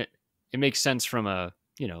get them, and it makes sense from a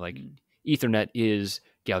like Ethernet is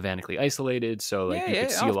galvanically isolated, so like you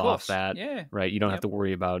could seal off that. Yeah. Right. You don't have to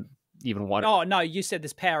worry about even water. Oh no, you said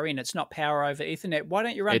there's power in. It's not power over Ethernet. Why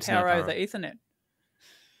don't you run power over Ethernet?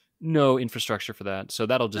 No infrastructure for that, so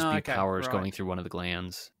that'll just be powers right. going through one of the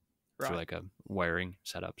glands through like a wiring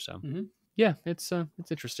setup. So it's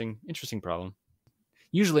interesting problem.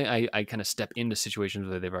 Usually I kind of step into situations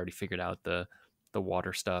where they've already figured out the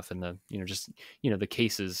water stuff, and the the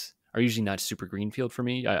cases are usually not super greenfield for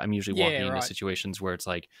me. I'm usually walking into situations where it's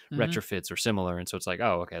like retrofits or similar, and so it's like,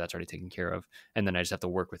 oh, okay, that's already taken care of, and then I just have to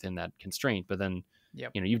work within that constraint. But then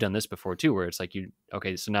you've done this before too, where it's like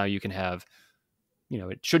so now you can have,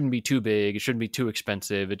 it shouldn't be too big, it shouldn't be too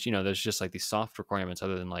expensive. It's there's just like these soft requirements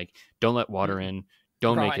other than like don't let water in,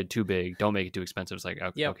 Don't make Right. it too big. Don't make it too expensive. It's like,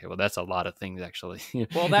 okay, Yep. okay, well, that's a lot of things, actually.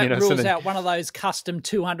 Well, that so rules then- out one of those custom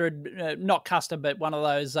 200, not custom, but one of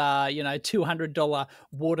those, $200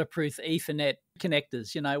 waterproof Ethernet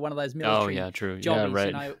connectors, one of those Oh, military yeah, true. jobbies,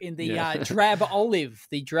 yeah, right. in the Yeah. drab olive,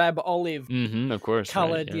 Of course.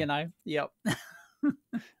 colored, right, yeah. yep.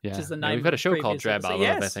 Yeah. is the Yeah, name we've had of a show the called previous Drab episode. Olive,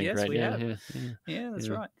 I Yes, think, yes, right? we Yeah, have. yeah. Yeah, that's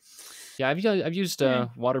Yeah. right. Yeah, I've used Yeah.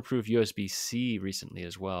 waterproof USB-C recently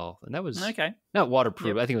as well, and that was Okay. not waterproof.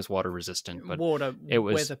 Yep. I think it was water resistant, but Water, it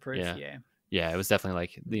was weatherproof, yeah. Yeah, it was definitely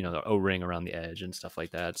like the O-ring around the edge and stuff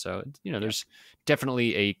like that. So there's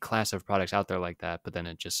definitely a class of products out there like that, but then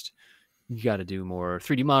you got to do more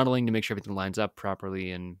 3D modeling to make sure everything lines up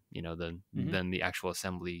properly, and then the actual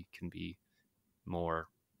assembly can be more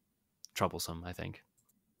troublesome, I think.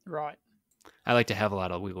 Right. I like to have a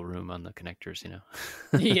lot of wiggle room on the connectors,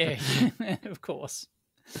 Yeah, of course.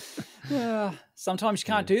 Sometimes you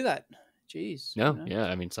can't do that. Jeez. No, yeah.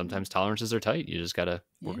 I mean, sometimes tolerances are tight. You just got to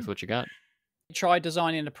work with what you got. Try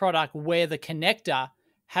designing a product where the connector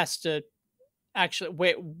has to actually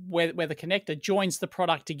where the connector joins the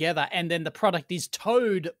product together, and then the product is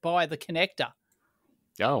towed by the connector.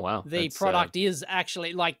 Oh, wow. The That's, product is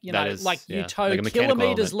actually like you that is, you yeah, tow like a mechanical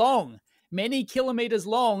kilometers element. long, many kilometers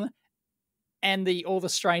long, and all the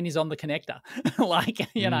strain is on the connector. Like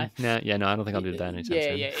No, I don't think I'll do that anytime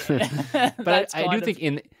yeah, soon. yeah. But I do think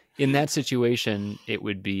in that situation, it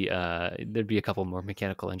would be there'd be a couple more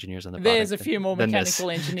mechanical engineers on the product. There's a few more than this.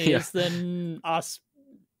 mechanical engineers than us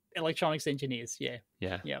electronics engineers. Yeah.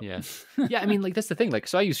 Yeah. Yep. Yeah. I mean, like that's the thing. Like,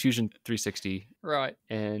 so I use Fusion 360, Right.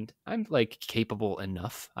 and I'm like capable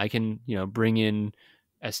enough. I can bring in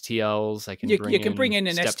STLs. I can You can bring in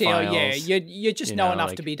an step STL. files. Yeah. You just know enough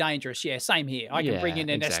like- to be dangerous. Yeah. Same here. I can bring Yeah, in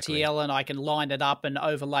an exactly. STL and I can line it up and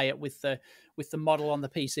overlay it with the model on the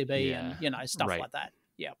PCB Yeah, and stuff right. like that.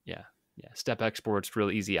 Yeah. Yeah. Step exports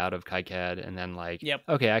real easy out of KiCad, and then Yep.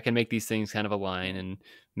 okay, I can make these things kind of align and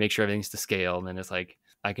make sure everything's to scale, and then it's like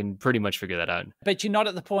I can pretty much figure that out. But you're not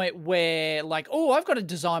at the point where like, oh, I've got to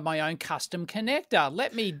design my own custom connector.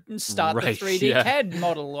 Let me start Right, the 3D yeah. CAD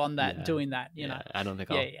model on that, Yeah, doing that, you know. I don't think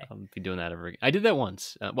Yeah, I'll, yeah. I'll be doing that ever again. I did that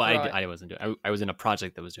once. Well, Right. I wasn't doing. I was in a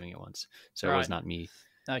project that was doing it once, so it was Right. not me,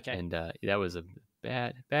 Okay. and that was a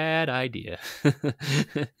bad idea.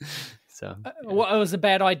 So Well, it was a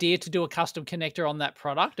bad idea to do a custom connector on that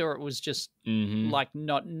product, or it was just mhm. like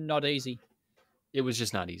not easy. It was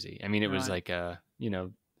just not easy. I mean, it was Right. like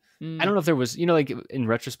Mm. I don't know if there was, like in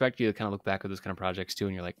retrospect, you kind of look back at those kind of projects too,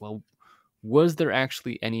 and you're like, well, was there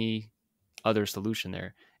actually any other solution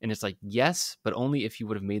there? And it's like, yes, but only if you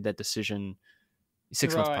would have made that decision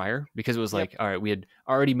 6 months Right. prior, because it was Yep. like, all right, we had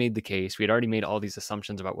already made the case. We had already made all these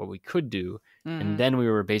assumptions about what we could do. Mhm. And then we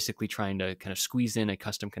were basically trying to kind of squeeze in a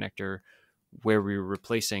custom connector where we were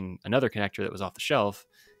replacing another connector that was off the shelf.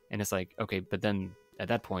 And it's like, okay, but then at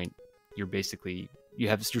that point, you're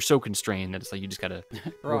so constrained that it's like you just got to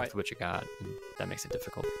work Right. with what you got, and that makes it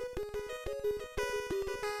difficult.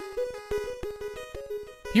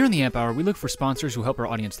 Here in the Amp Hour, we look for sponsors who help our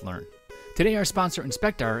audience learn. Today, our sponsor,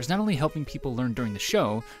 Inspectar, is not only helping people learn during the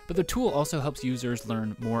show, but the tool also helps users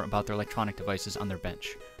learn more about their electronic devices on their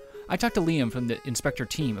bench. I talked to Liam from the Inspectar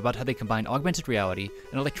team about how they combine augmented reality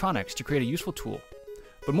and electronics to create a useful tool.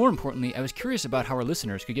 But more importantly, I was curious about how our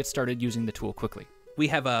listeners could get started using the tool quickly. We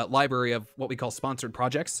have a library of what we call sponsored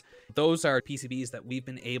projects. Those are PCBs that we've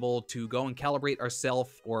been able to go and calibrate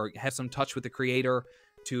ourselves or have some touch with the creator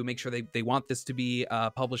to make sure they want this to be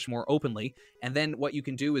published more openly. And then what you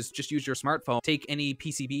can do is just use your smartphone, take any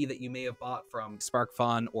PCB that you may have bought from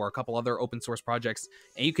SparkFun or a couple other open source projects,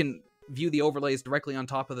 and you can view the overlays directly on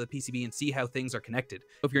top of the PCB and see how things are connected.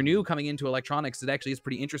 If you're new coming into electronics, it actually is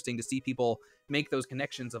pretty interesting to see people make those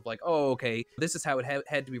connections of like, oh, okay, this is how it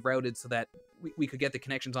had to be routed so that we could get the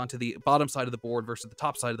connections onto the bottom side of the board versus the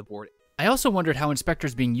top side of the board. I also wondered how Inspectar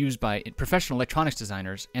is being used by professional electronics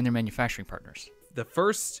designers and their manufacturing partners. The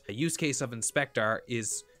first use case of Inspectar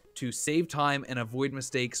is to save time and avoid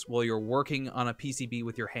mistakes while you're working on a PCB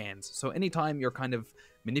with your hands. So anytime you're kind of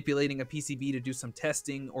manipulating a PCB to do some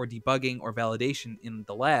testing or debugging or validation in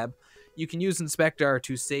the lab, you can use Inspectar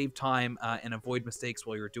to save time and avoid mistakes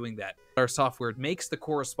while you're doing that. Our software makes the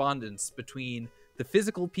correspondence between the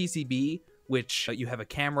physical PCB, which you have a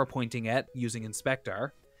camera pointing at using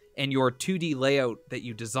Inspectar, and your 2D layout that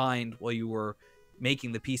you designed while you were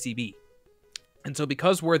making the PCB. And so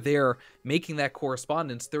because we're there making that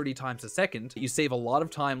correspondence 30 times a second, you save a lot of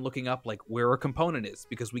time looking up like where a component is,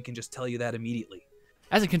 because we can just tell you that immediately.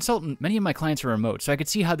 As a consultant, many of my clients are remote, so I could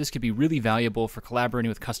see how this could be really valuable for collaborating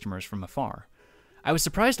with customers from afar. I was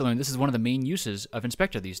surprised to learn this is one of the main uses of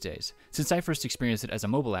Inspector these days, since I first experienced it as a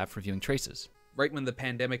mobile app for viewing traces. Right when the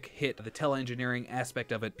pandemic hit, the teleengineering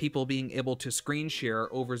aspect of it, people being able to screen share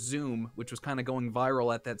over Zoom, which was kind of going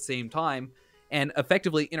viral at that same time, and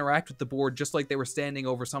effectively interact with the board just like they were standing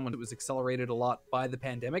over someone. It was accelerated a lot by the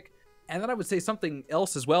pandemic. And then I would say something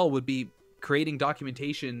else as well would be creating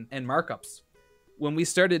documentation and markups. When we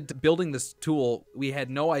started building this tool, we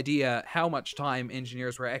had no idea how much time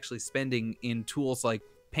engineers were actually spending in tools like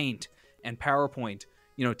Paint and PowerPoint,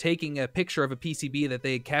 you know, taking a picture of a PCB that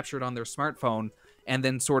they had captured on their smartphone and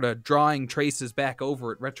then sort of drawing traces back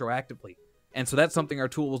over it retroactively. And so that's something our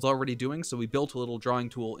tool was already doing, so we built a little drawing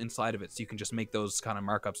tool inside of it so you can just make those kind of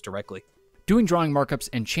markups directly. Doing drawing markups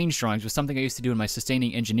and change drawings was something I used to do in my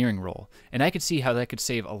sustaining engineering role, and I could see how that could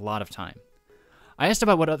save a lot of time. I asked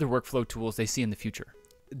about what other workflow tools they see in the future.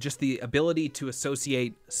 Just the ability to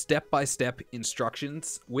associate step-by-step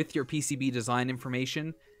instructions with your PCB design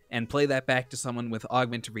information and play that back to someone with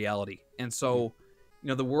augmented reality. And so, you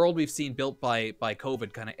know, the world we've seen built by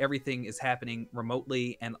COVID, kind of everything is happening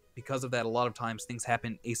remotely, and because of that, a lot of times things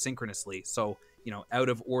happen asynchronously, so, you know, out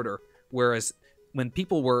of order. Whereas when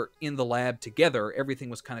people were in the lab together,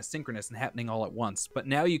 everything was kind of synchronous and happening all at once. But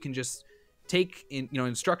now you can just take in, you know,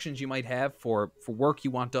 instructions you might have for work you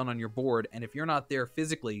want done on your board, and if you're not there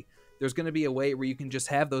physically, there's going to be a way where you can just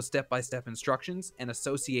have those step-by-step instructions and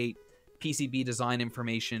associate PCB design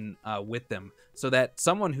information with them, so that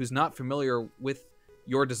someone who's not familiar with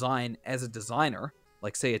your design as a designer,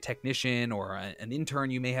 like say a technician or an intern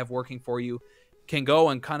you may have working for you, can go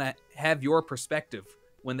and kind of have your perspective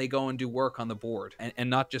when they go and do work on the board, and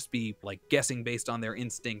not just be like guessing based on their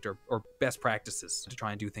instinct or best practices to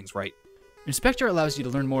try and do things right. Inspector allows you to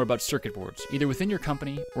learn more about circuit boards, either within your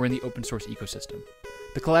company or in the open source ecosystem.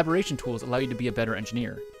 The collaboration tools allow you to be a better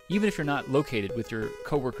engineer, even if you're not located with your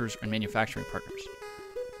coworkers and manufacturing partners.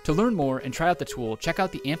 To learn more and try out the tool, check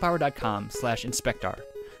out the amphour.com/inspectar.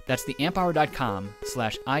 That's the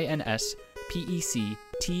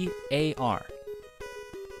amphour.com/INSPECTAR.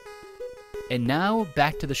 And now,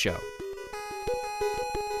 back to the show.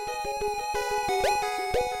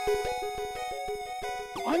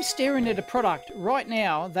 I'm staring at a product right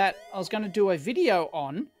now that I was going to do a video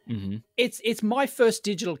on. Mm-hmm. It's my first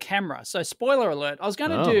digital camera. So spoiler alert, I was going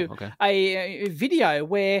to do a video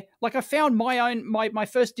where, like, I found my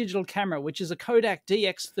first digital camera, which is a Kodak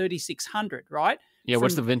DX3600, right? Yeah,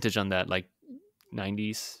 what's the vintage on that? Like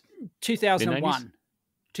 90s? 2001.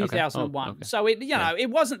 2001. Okay. So it, you know, it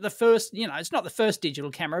wasn't the first, you know, it's not the first digital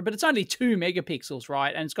camera, but it's only 2 megapixels,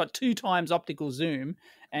 right? And it's got 2 times optical zoom,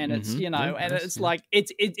 and it's, you know, and it's like,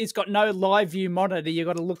 it's got no live view monitor. You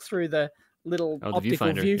got to look through the little optical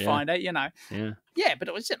viewfinder, you know. Yeah, but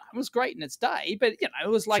it was, you know, it was great in its day, but, you know, it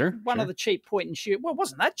was like one of the cheap point and shoot. Well, it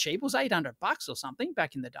wasn't that cheap. It was $800 or something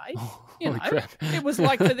back in the day. You know, crap. it was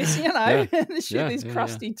like for this, you know, this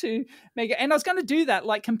crusty 2 mega. And I was going to do that,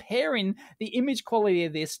 like comparing the image quality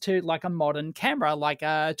of this to like a modern camera, like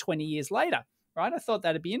 20 years later, right? I thought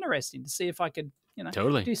that'd be interesting to see if I could, you know, do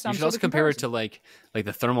some you should sort also of compare it comparison. to like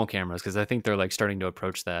the thermal cameras, because I think they're like starting to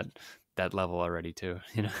approach that level already too,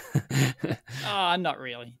 you know. Not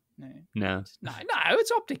really. No,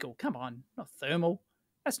 it's optical. Come on, not thermal.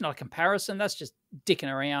 That's not a comparison. That's just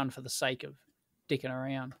dicking around for the sake of dicking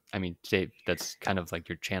around. I mean, Dave, that's kind of like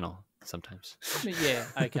your channel sometimes. Yeah,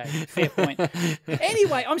 okay, fair point.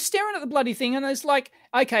 Anyway, I'm staring at the bloody thing, and it's like,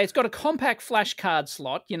 okay, it's got a compact flash card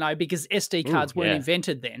slot, you know, because SD cards weren't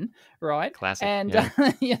invented then, right? Classic. And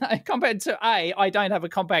you know, compared to I don't have a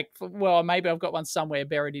compact. Well, maybe I've got one somewhere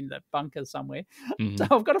buried in the bunker somewhere, so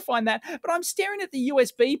I've got to find that. But I'm staring at the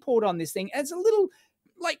USB port on this thing, and it's a little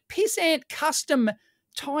like pissant custom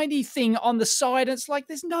tiny thing on the side. It's like,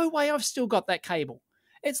 there's no way I've still got that cable.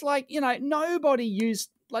 It's like, you know, nobody used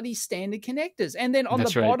bloody standard connectors. And then on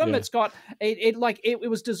the bottom, it's got it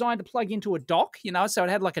was designed to plug into a dock, you know, so it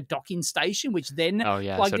had like a docking station, which then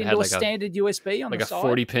plugged into a standard USB on the side. Like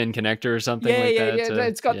a 40-pin connector or something like that. Yeah.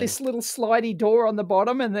 It's got this little slidey door on the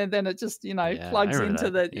bottom, and then it just, you know, plugs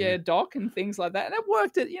into the dock and things like that. And it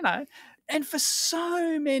worked, you know, and for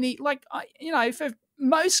so many, like, you know, for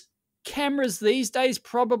most cameras these days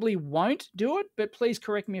probably won't do it, but please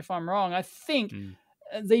correct me if I'm wrong. I think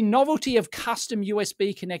the novelty of custom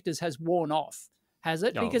USB connectors has worn off, has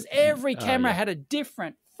it? Because every camera had a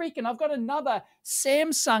different freaking... I've got another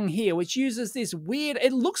Samsung here, which uses this weird...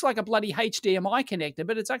 It looks like a bloody HDMI connector,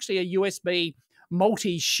 but it's actually a USB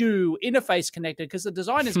multi-shoe interface connector, because the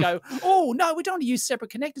designers go, oh, no, we don't want to use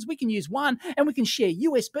separate connectors. We can use one, and we can share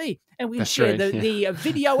USB, and we can share the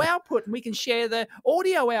video output, and we can share the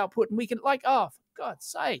audio output, and we can, like, oh, for God's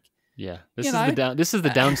sake. Yeah, this You is the know? this is the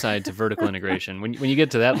downside to vertical integration. When you get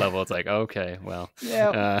to that level, it's like, okay, well,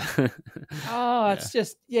 Yeah. Oh,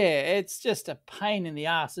 yeah. it's just a pain in the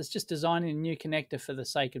ass. It's just designing a new connector for the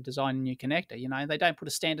sake of designing a new connector. You know, they don't put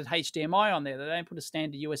a standard HDMI on there. They don't put a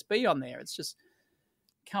standard USB on there. It's just,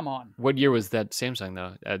 come on. What year was that Samsung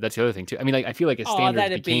though? That's the other thing too. I mean, like I feel like a standard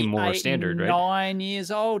That'd became be more standard, right? 9 years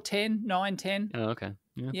old, 10, 9, 10. Oh, okay.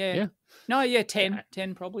 Yeah. Yeah. Yeah. No, yeah, 10,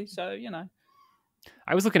 10 probably. So, you know.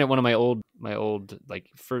 I was looking at one of my old like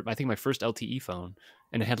I think my first LTE phone,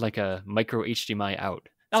 and it had like a micro HDMI out.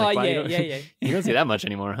 It's Oh, like, wow, yeah. You don't see that much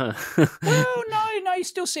anymore, huh? Well, no, you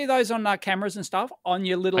still see those on cameras and stuff, on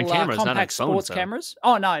your little On cameras, not on compact phones, sports though. cameras.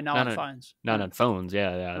 Oh, no, on on- phones. Not on phones.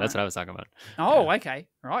 Yeah, that's Right. what I was talking about. Oh, okay.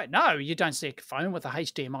 Right. No, you don't see a phone with a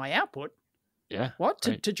HDMI output. Yeah, What?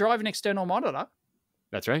 Right. To drive an external monitor?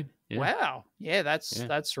 that's right. Yeah. Wow. Yeah, that's Yeah.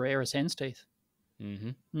 that's rare as hen's teeth.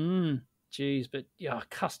 Mm-hmm. Geez, but yeah,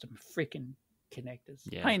 custom freaking connectors.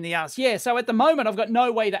 Yeah. Pain in the ass. Yeah, so at the moment I've got no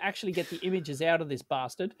way to actually get the images out of this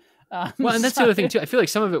bastard. Well, and that's the other thing too. I feel like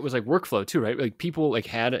some of it was like workflow too, right? Like people like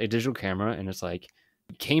had a digital camera, and it's like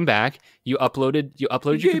came back, you uploaded your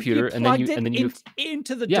computer, and then you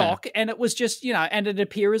into the Yeah. dock, and it was just and it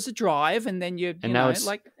appear as a drive, and then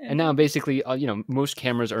and now basically most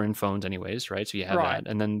cameras are in phones anyways, right? So you have Right. that,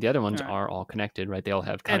 and then the other ones Right. are all connected, right? They all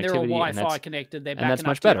have connectivity, and they're all Wi-Fi that's, connected. They're and that's backing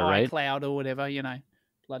much up to better, right? iCloud or whatever,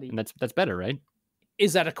 bloody. and that's better, right?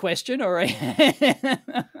 Is that a question or a?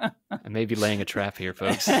 I may be laying a trap here,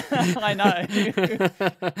 folks. I know.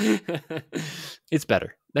 It's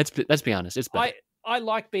better. Let's be honest. It's better. I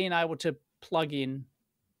like being able to plug in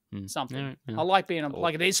Hmm. something. All right, yeah. I like being able to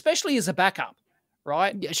plug it in, especially as a backup,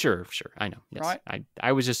 right? Yeah, sure. I know. Yes. Right.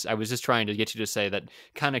 I was just trying to get you to say that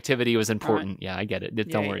connectivity was important. Yeah, I get it.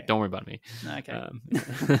 Don't worry. Yeah. Don't worry about me.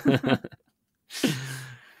 Okay.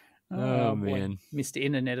 Oh, boy. man. Mr.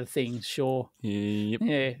 Internet of Things, sure. Yep.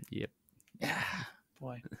 Yeah. Yep.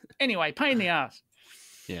 Boy. Anyway, pain in the ass.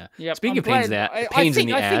 Yeah. Yep. Speaking I'm of pains in glad- the pains in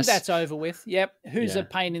the I think ass, that's over with. Yep. Who's Yeah. a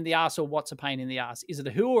pain in the ass or what's a pain in the ass? Is it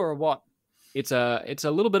a who or a what? it's a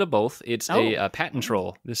little bit of both. It's a patent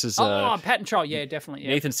troll. This is patent troll. Yeah, definitely.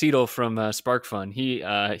 Yeah. Nathan Seidel from SparkFun.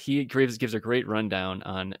 He gives a great rundown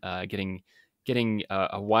on getting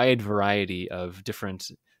a wide variety of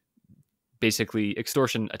different, basically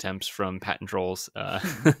extortion attempts from patent trolls,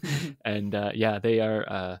 and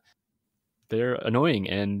they're annoying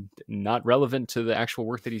and not relevant to the actual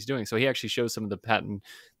work that he's doing. So he actually shows some of the patent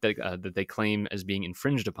that they claim as being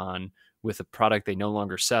infringed upon with a product they no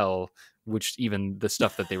longer sell, which even the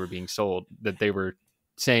stuff that they were being sold that they were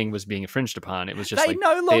saying was being infringed upon, it was just they like no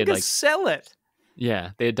they had, longer like, sell it.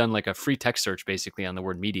 yeah, they had done like a free text search basically on the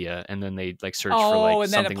word media, and then they like searched for Oh, like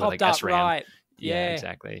and then it something with popped like up, SRAM. right? Yeah, Yeah.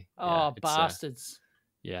 exactly. Oh, Yeah, it's, bastards.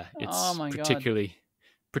 yeah, it's Oh my God.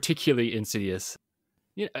 particularly insidious.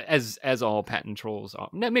 Yeah, as all patent trolls are.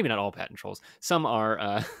 No, maybe not all patent trolls. Some are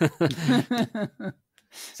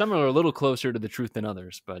some are a little closer to the truth than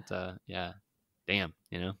others, but yeah, damn,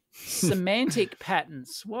 Semantic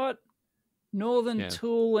patents. What? Northern Yeah.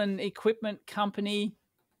 Tool and Equipment Company.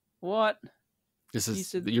 What? This You is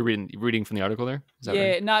said- you're reading from the article there? Is that Yeah,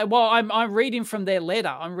 right? no. Well, I'm reading from their letter.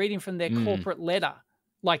 I'm reading from their Mm. corporate letter,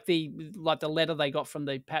 like the letter they got from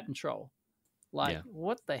the patent troll. Like, Yeah.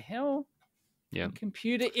 what the hell? Yeah.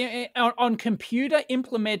 On computer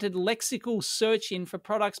implemented lexical searching for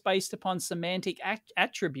products based upon semantic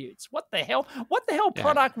attributes. What the hell? What the hell Yeah.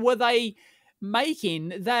 product were they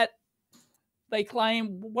making that they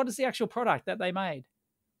claim? What is the actual product that they made?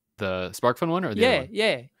 The SparkFun one or the other Yeah, one?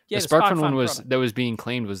 yeah. The SparkFun one product. that was being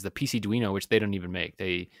claimed was the PCDuino, which they don't even make.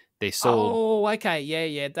 They sold. Oh, okay.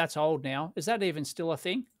 Yeah. That's old now. Is that even still a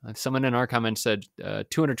thing? Someone in our comments said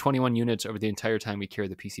 221 units over the entire time we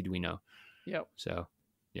carried the PCDuino. Yep. So,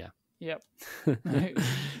 Yep. yeah,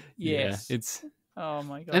 Yes. it's Oh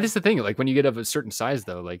my god. and it's the thing. Like when you get of a certain size,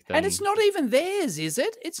 though, like then, And it's not even theirs, is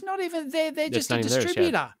it? It's not even they're It's just a not even theirs, yeah.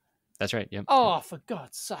 distributor. That's right. Yep. Oh, for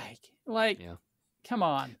God's sake. Like, Yeah. come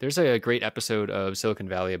on. There's a great episode of Silicon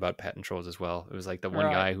Valley about patent trolls as well. It was like the one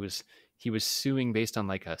Right. guy who was suing based on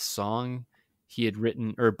like a song he had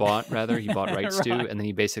written or bought rather. He bought rights to, Right. and then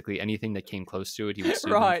he basically anything that came close to it, he would sue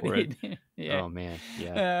them Right. for it. Yeah. Oh man,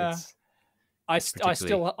 yeah. Yeah. It's, I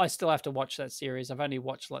particularly- still have to watch that series. I've only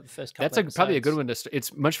watched like the first couple. that's probably a good episodes. one to.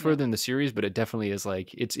 It's much Yeah. further in the series, but it definitely is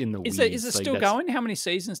like it's in the weeds. Is it Like, still that's- going? How many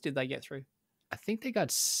seasons did they get through? I think they got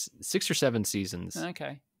 6 or 7 seasons.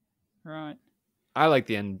 Okay. Right. I like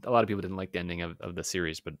the end. A lot of people didn't like the ending of the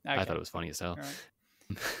series, but I Okay. thought it was funny as hell. All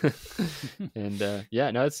right. And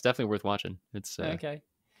yeah, no, it's definitely worth watching. It's Okay.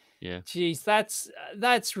 yeah. Jeez,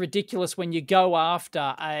 that's ridiculous when you go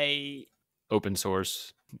after a open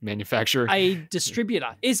source manufacturer. A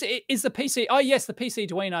distributor. Is the PC? Oh yes, the PC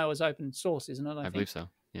Duino is open source, isn't it? I believe so.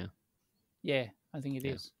 Yeah. Yeah, I think it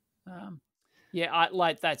Yeah. is. Yeah,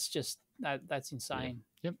 like that's just that's insane.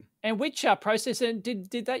 Yep. And which processor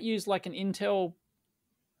did that use like an Intel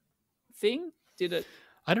thing? Did it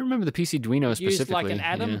I don't remember the PC Duino use specifically. like an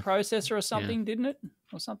Atom Yeah. processor or something? Didn't it,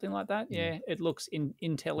 or something like that? Yeah, it looks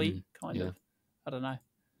Intel-y kind yeah. of. I don't know,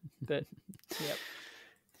 but yep.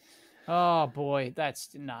 Oh boy, that's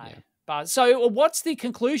no. Yeah. But so, what's the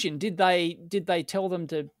conclusion? Did they tell them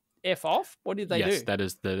to F off? What did they do? Yes, that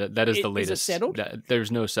is the latest. Is it settled?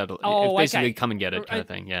 There's no settled. Oh, it's basically okay. come and get it kind of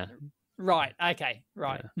thing. Yeah. Right. Okay.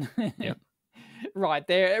 Right. Yep. Right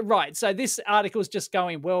there. Right. So this article's just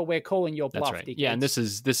going, well, we're calling your bluff. That's right. Dickheads. Yeah, and this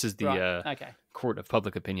is the Right. Okay. court of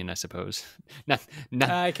public opinion, I suppose. Not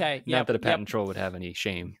Okay. not that a patent troll would have any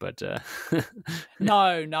shame, but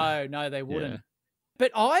No, they wouldn't. Yeah.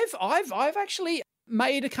 But I've actually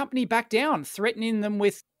made a company back down, threatening them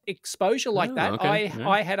with exposure like Oh, that. okay.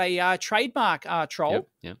 I had a trademark troll.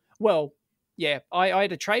 Yep. Well, yeah, I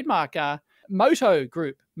had a trademark Moto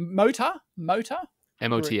Group, Mota, MOTA.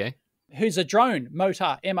 who's a drone,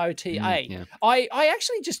 Mota, MOTA. Yeah. I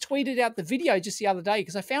actually just tweeted out the video just the other day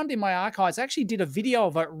because I found in my archives, I actually did a video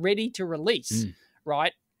of it ready to release,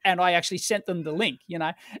 right? And I actually sent them the link,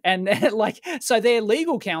 and like, so their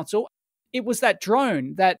legal counsel, it was that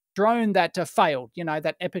drone that failed,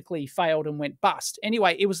 that epically failed and went bust.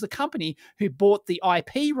 Anyway, it was the company who bought the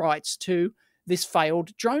IP rights to this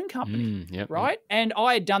failed drone company, right? And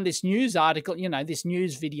I had done this news article, this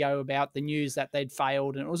news video about the news that they'd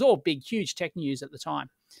failed, and it was all big, huge tech news at the time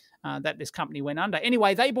that this company went under.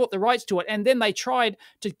 Anyway, they bought the rights to it, and then they tried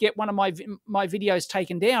to get one of my videos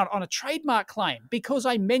taken down on a trademark claim because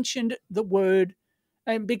I mentioned the word,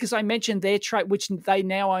 and because I mentioned their trade, which they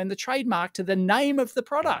now own the trademark to the name of the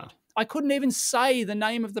product. Wow. I couldn't even say the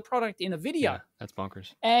name of the product in a video. Yeah, that's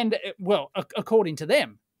bonkers. And well, according to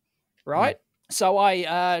them, right? So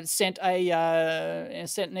I sent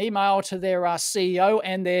an email to their CEO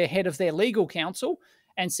and their head of their legal counsel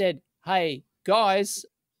and said, "Hey guys,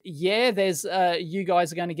 there's you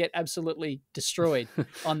guys are going to get absolutely destroyed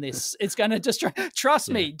on this. It's going to destroy. Trust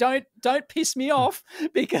me, don't piss me off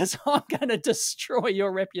because I'm going to destroy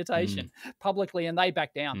your reputation publicly." And they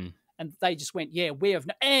backed down. And they just went, we have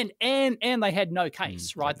no, and they had no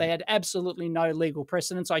case, right? They had absolutely no legal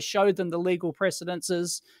precedents. I showed them the legal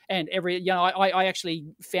precedences and I actually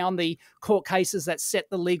found the court cases that set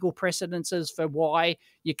the legal precedences for why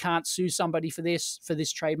you can't sue somebody for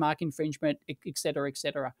this trademark infringement, et cetera, et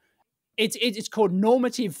cetera. It's called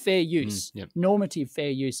normative fair use. Normative fair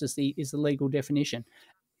use is the legal definition.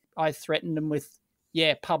 I threatened them with,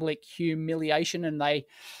 public humiliation, and they,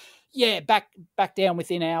 back down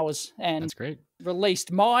within hours, and That's great. released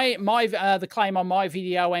my the claim on my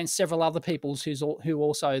video and several other people's who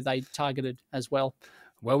also they targeted as well.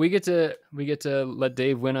 Well, we get to let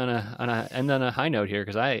Dave win on a end on a high note here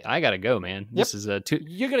because I gotta go, man. This is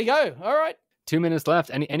You're gonna go. All right. 2 minutes left.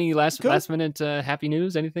 Any last minute happy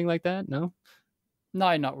news? Anything like that? No.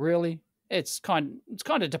 No, not really. It's kind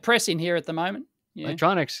of depressing here at the moment. Yeah.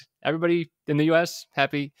 Electronics. Everybody in the U.S.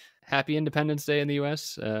 Happy Independence Day in the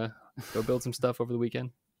U.S. Go build some stuff over the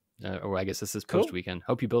weekend. Or I guess this is post weekend.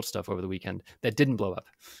 Hope you built stuff over the weekend that didn't blow up.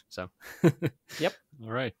 So. Yep.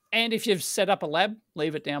 All right. And if you've set up a lab,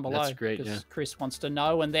 leave it down below. That's great. Because Chris wants to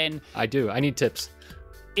know, and then I do. I need tips.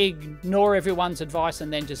 Ignore everyone's advice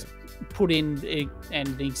and then just put in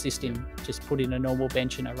just put in a normal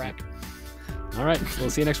bench and a rack. All right. We'll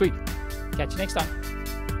see you next week. Catch you next time.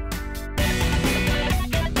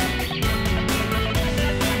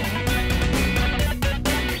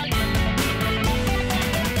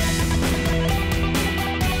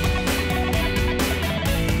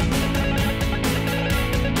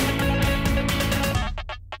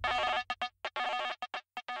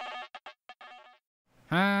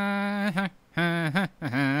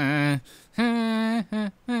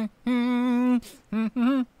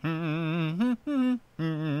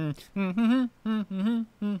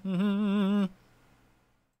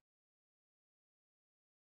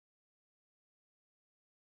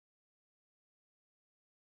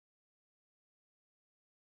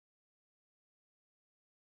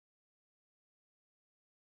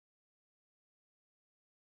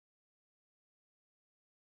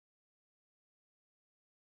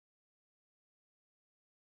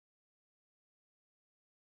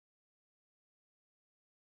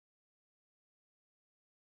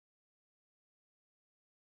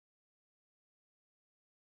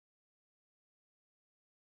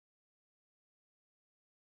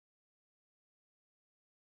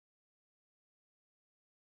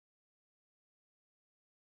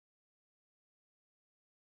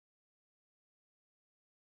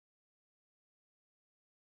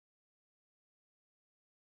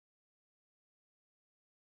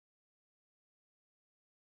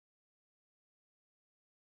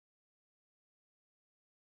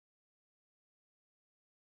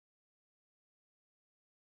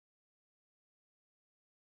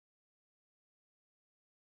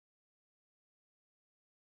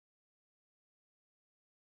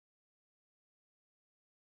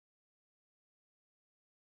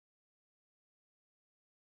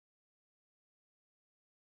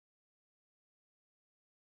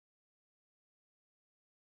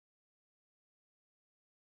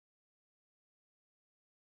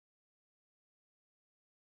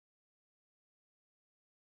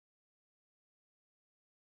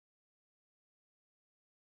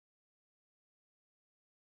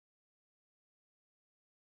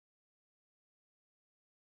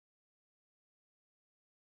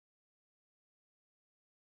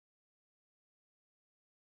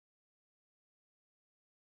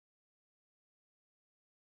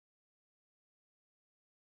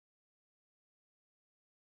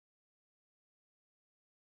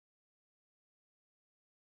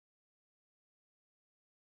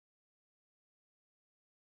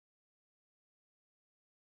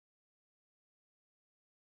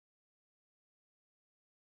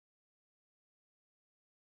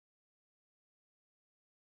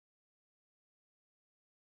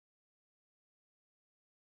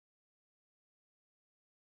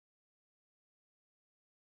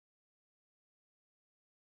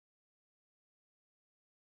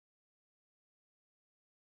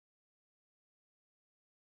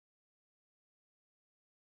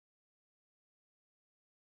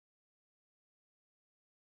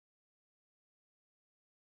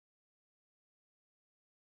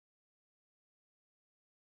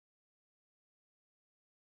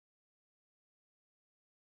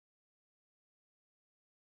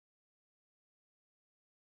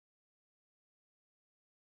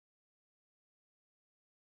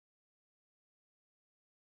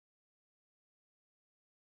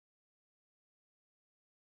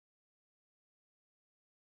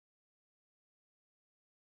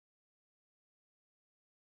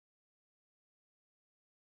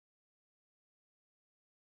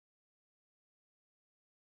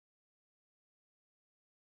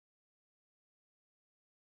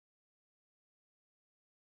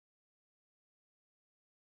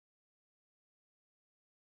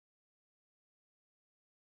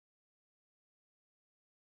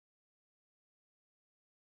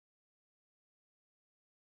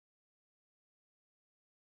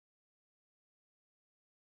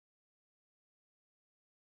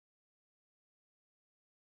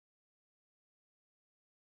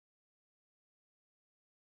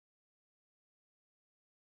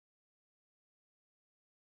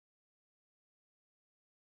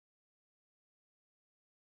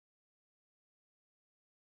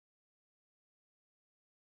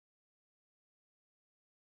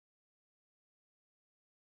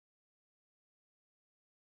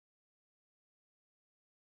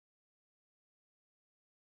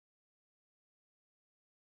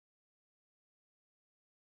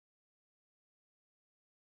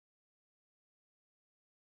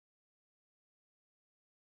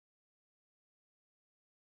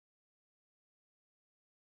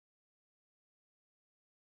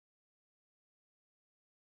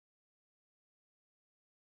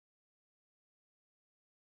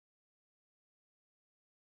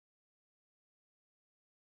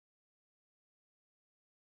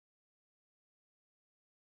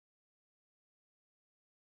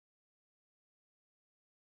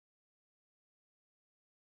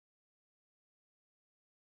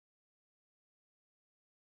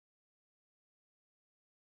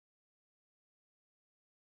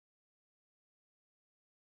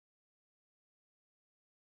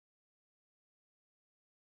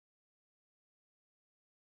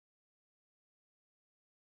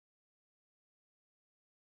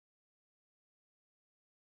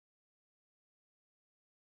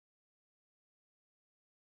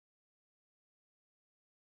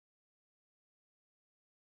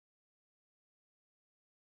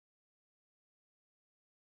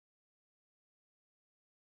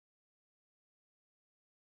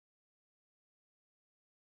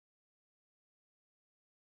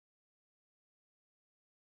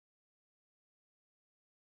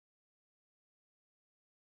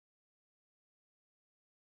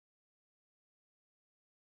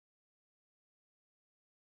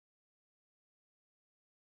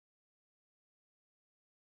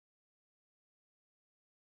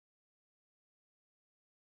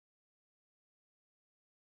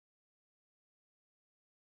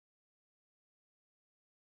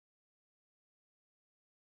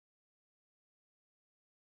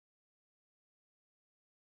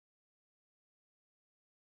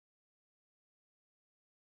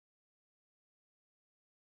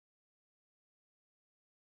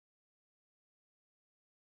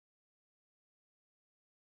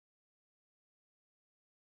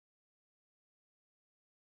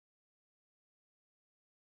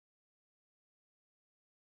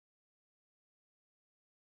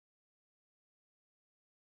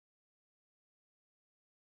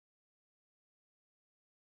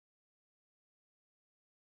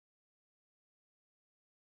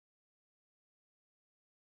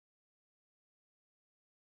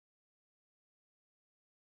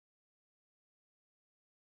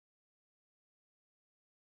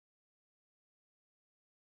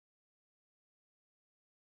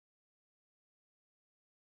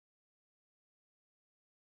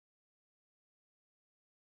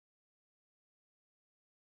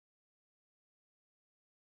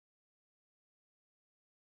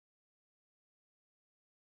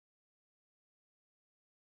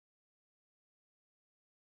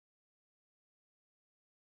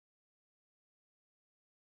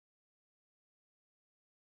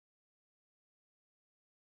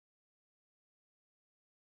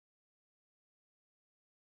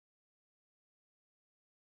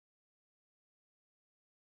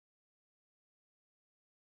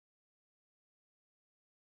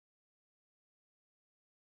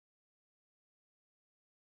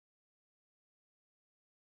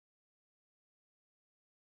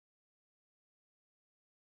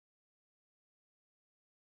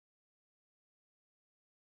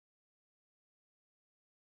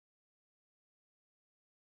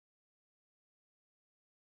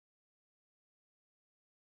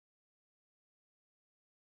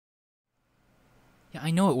 Yeah,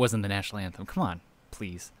 I know it wasn't the national anthem. Come on,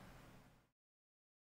 please.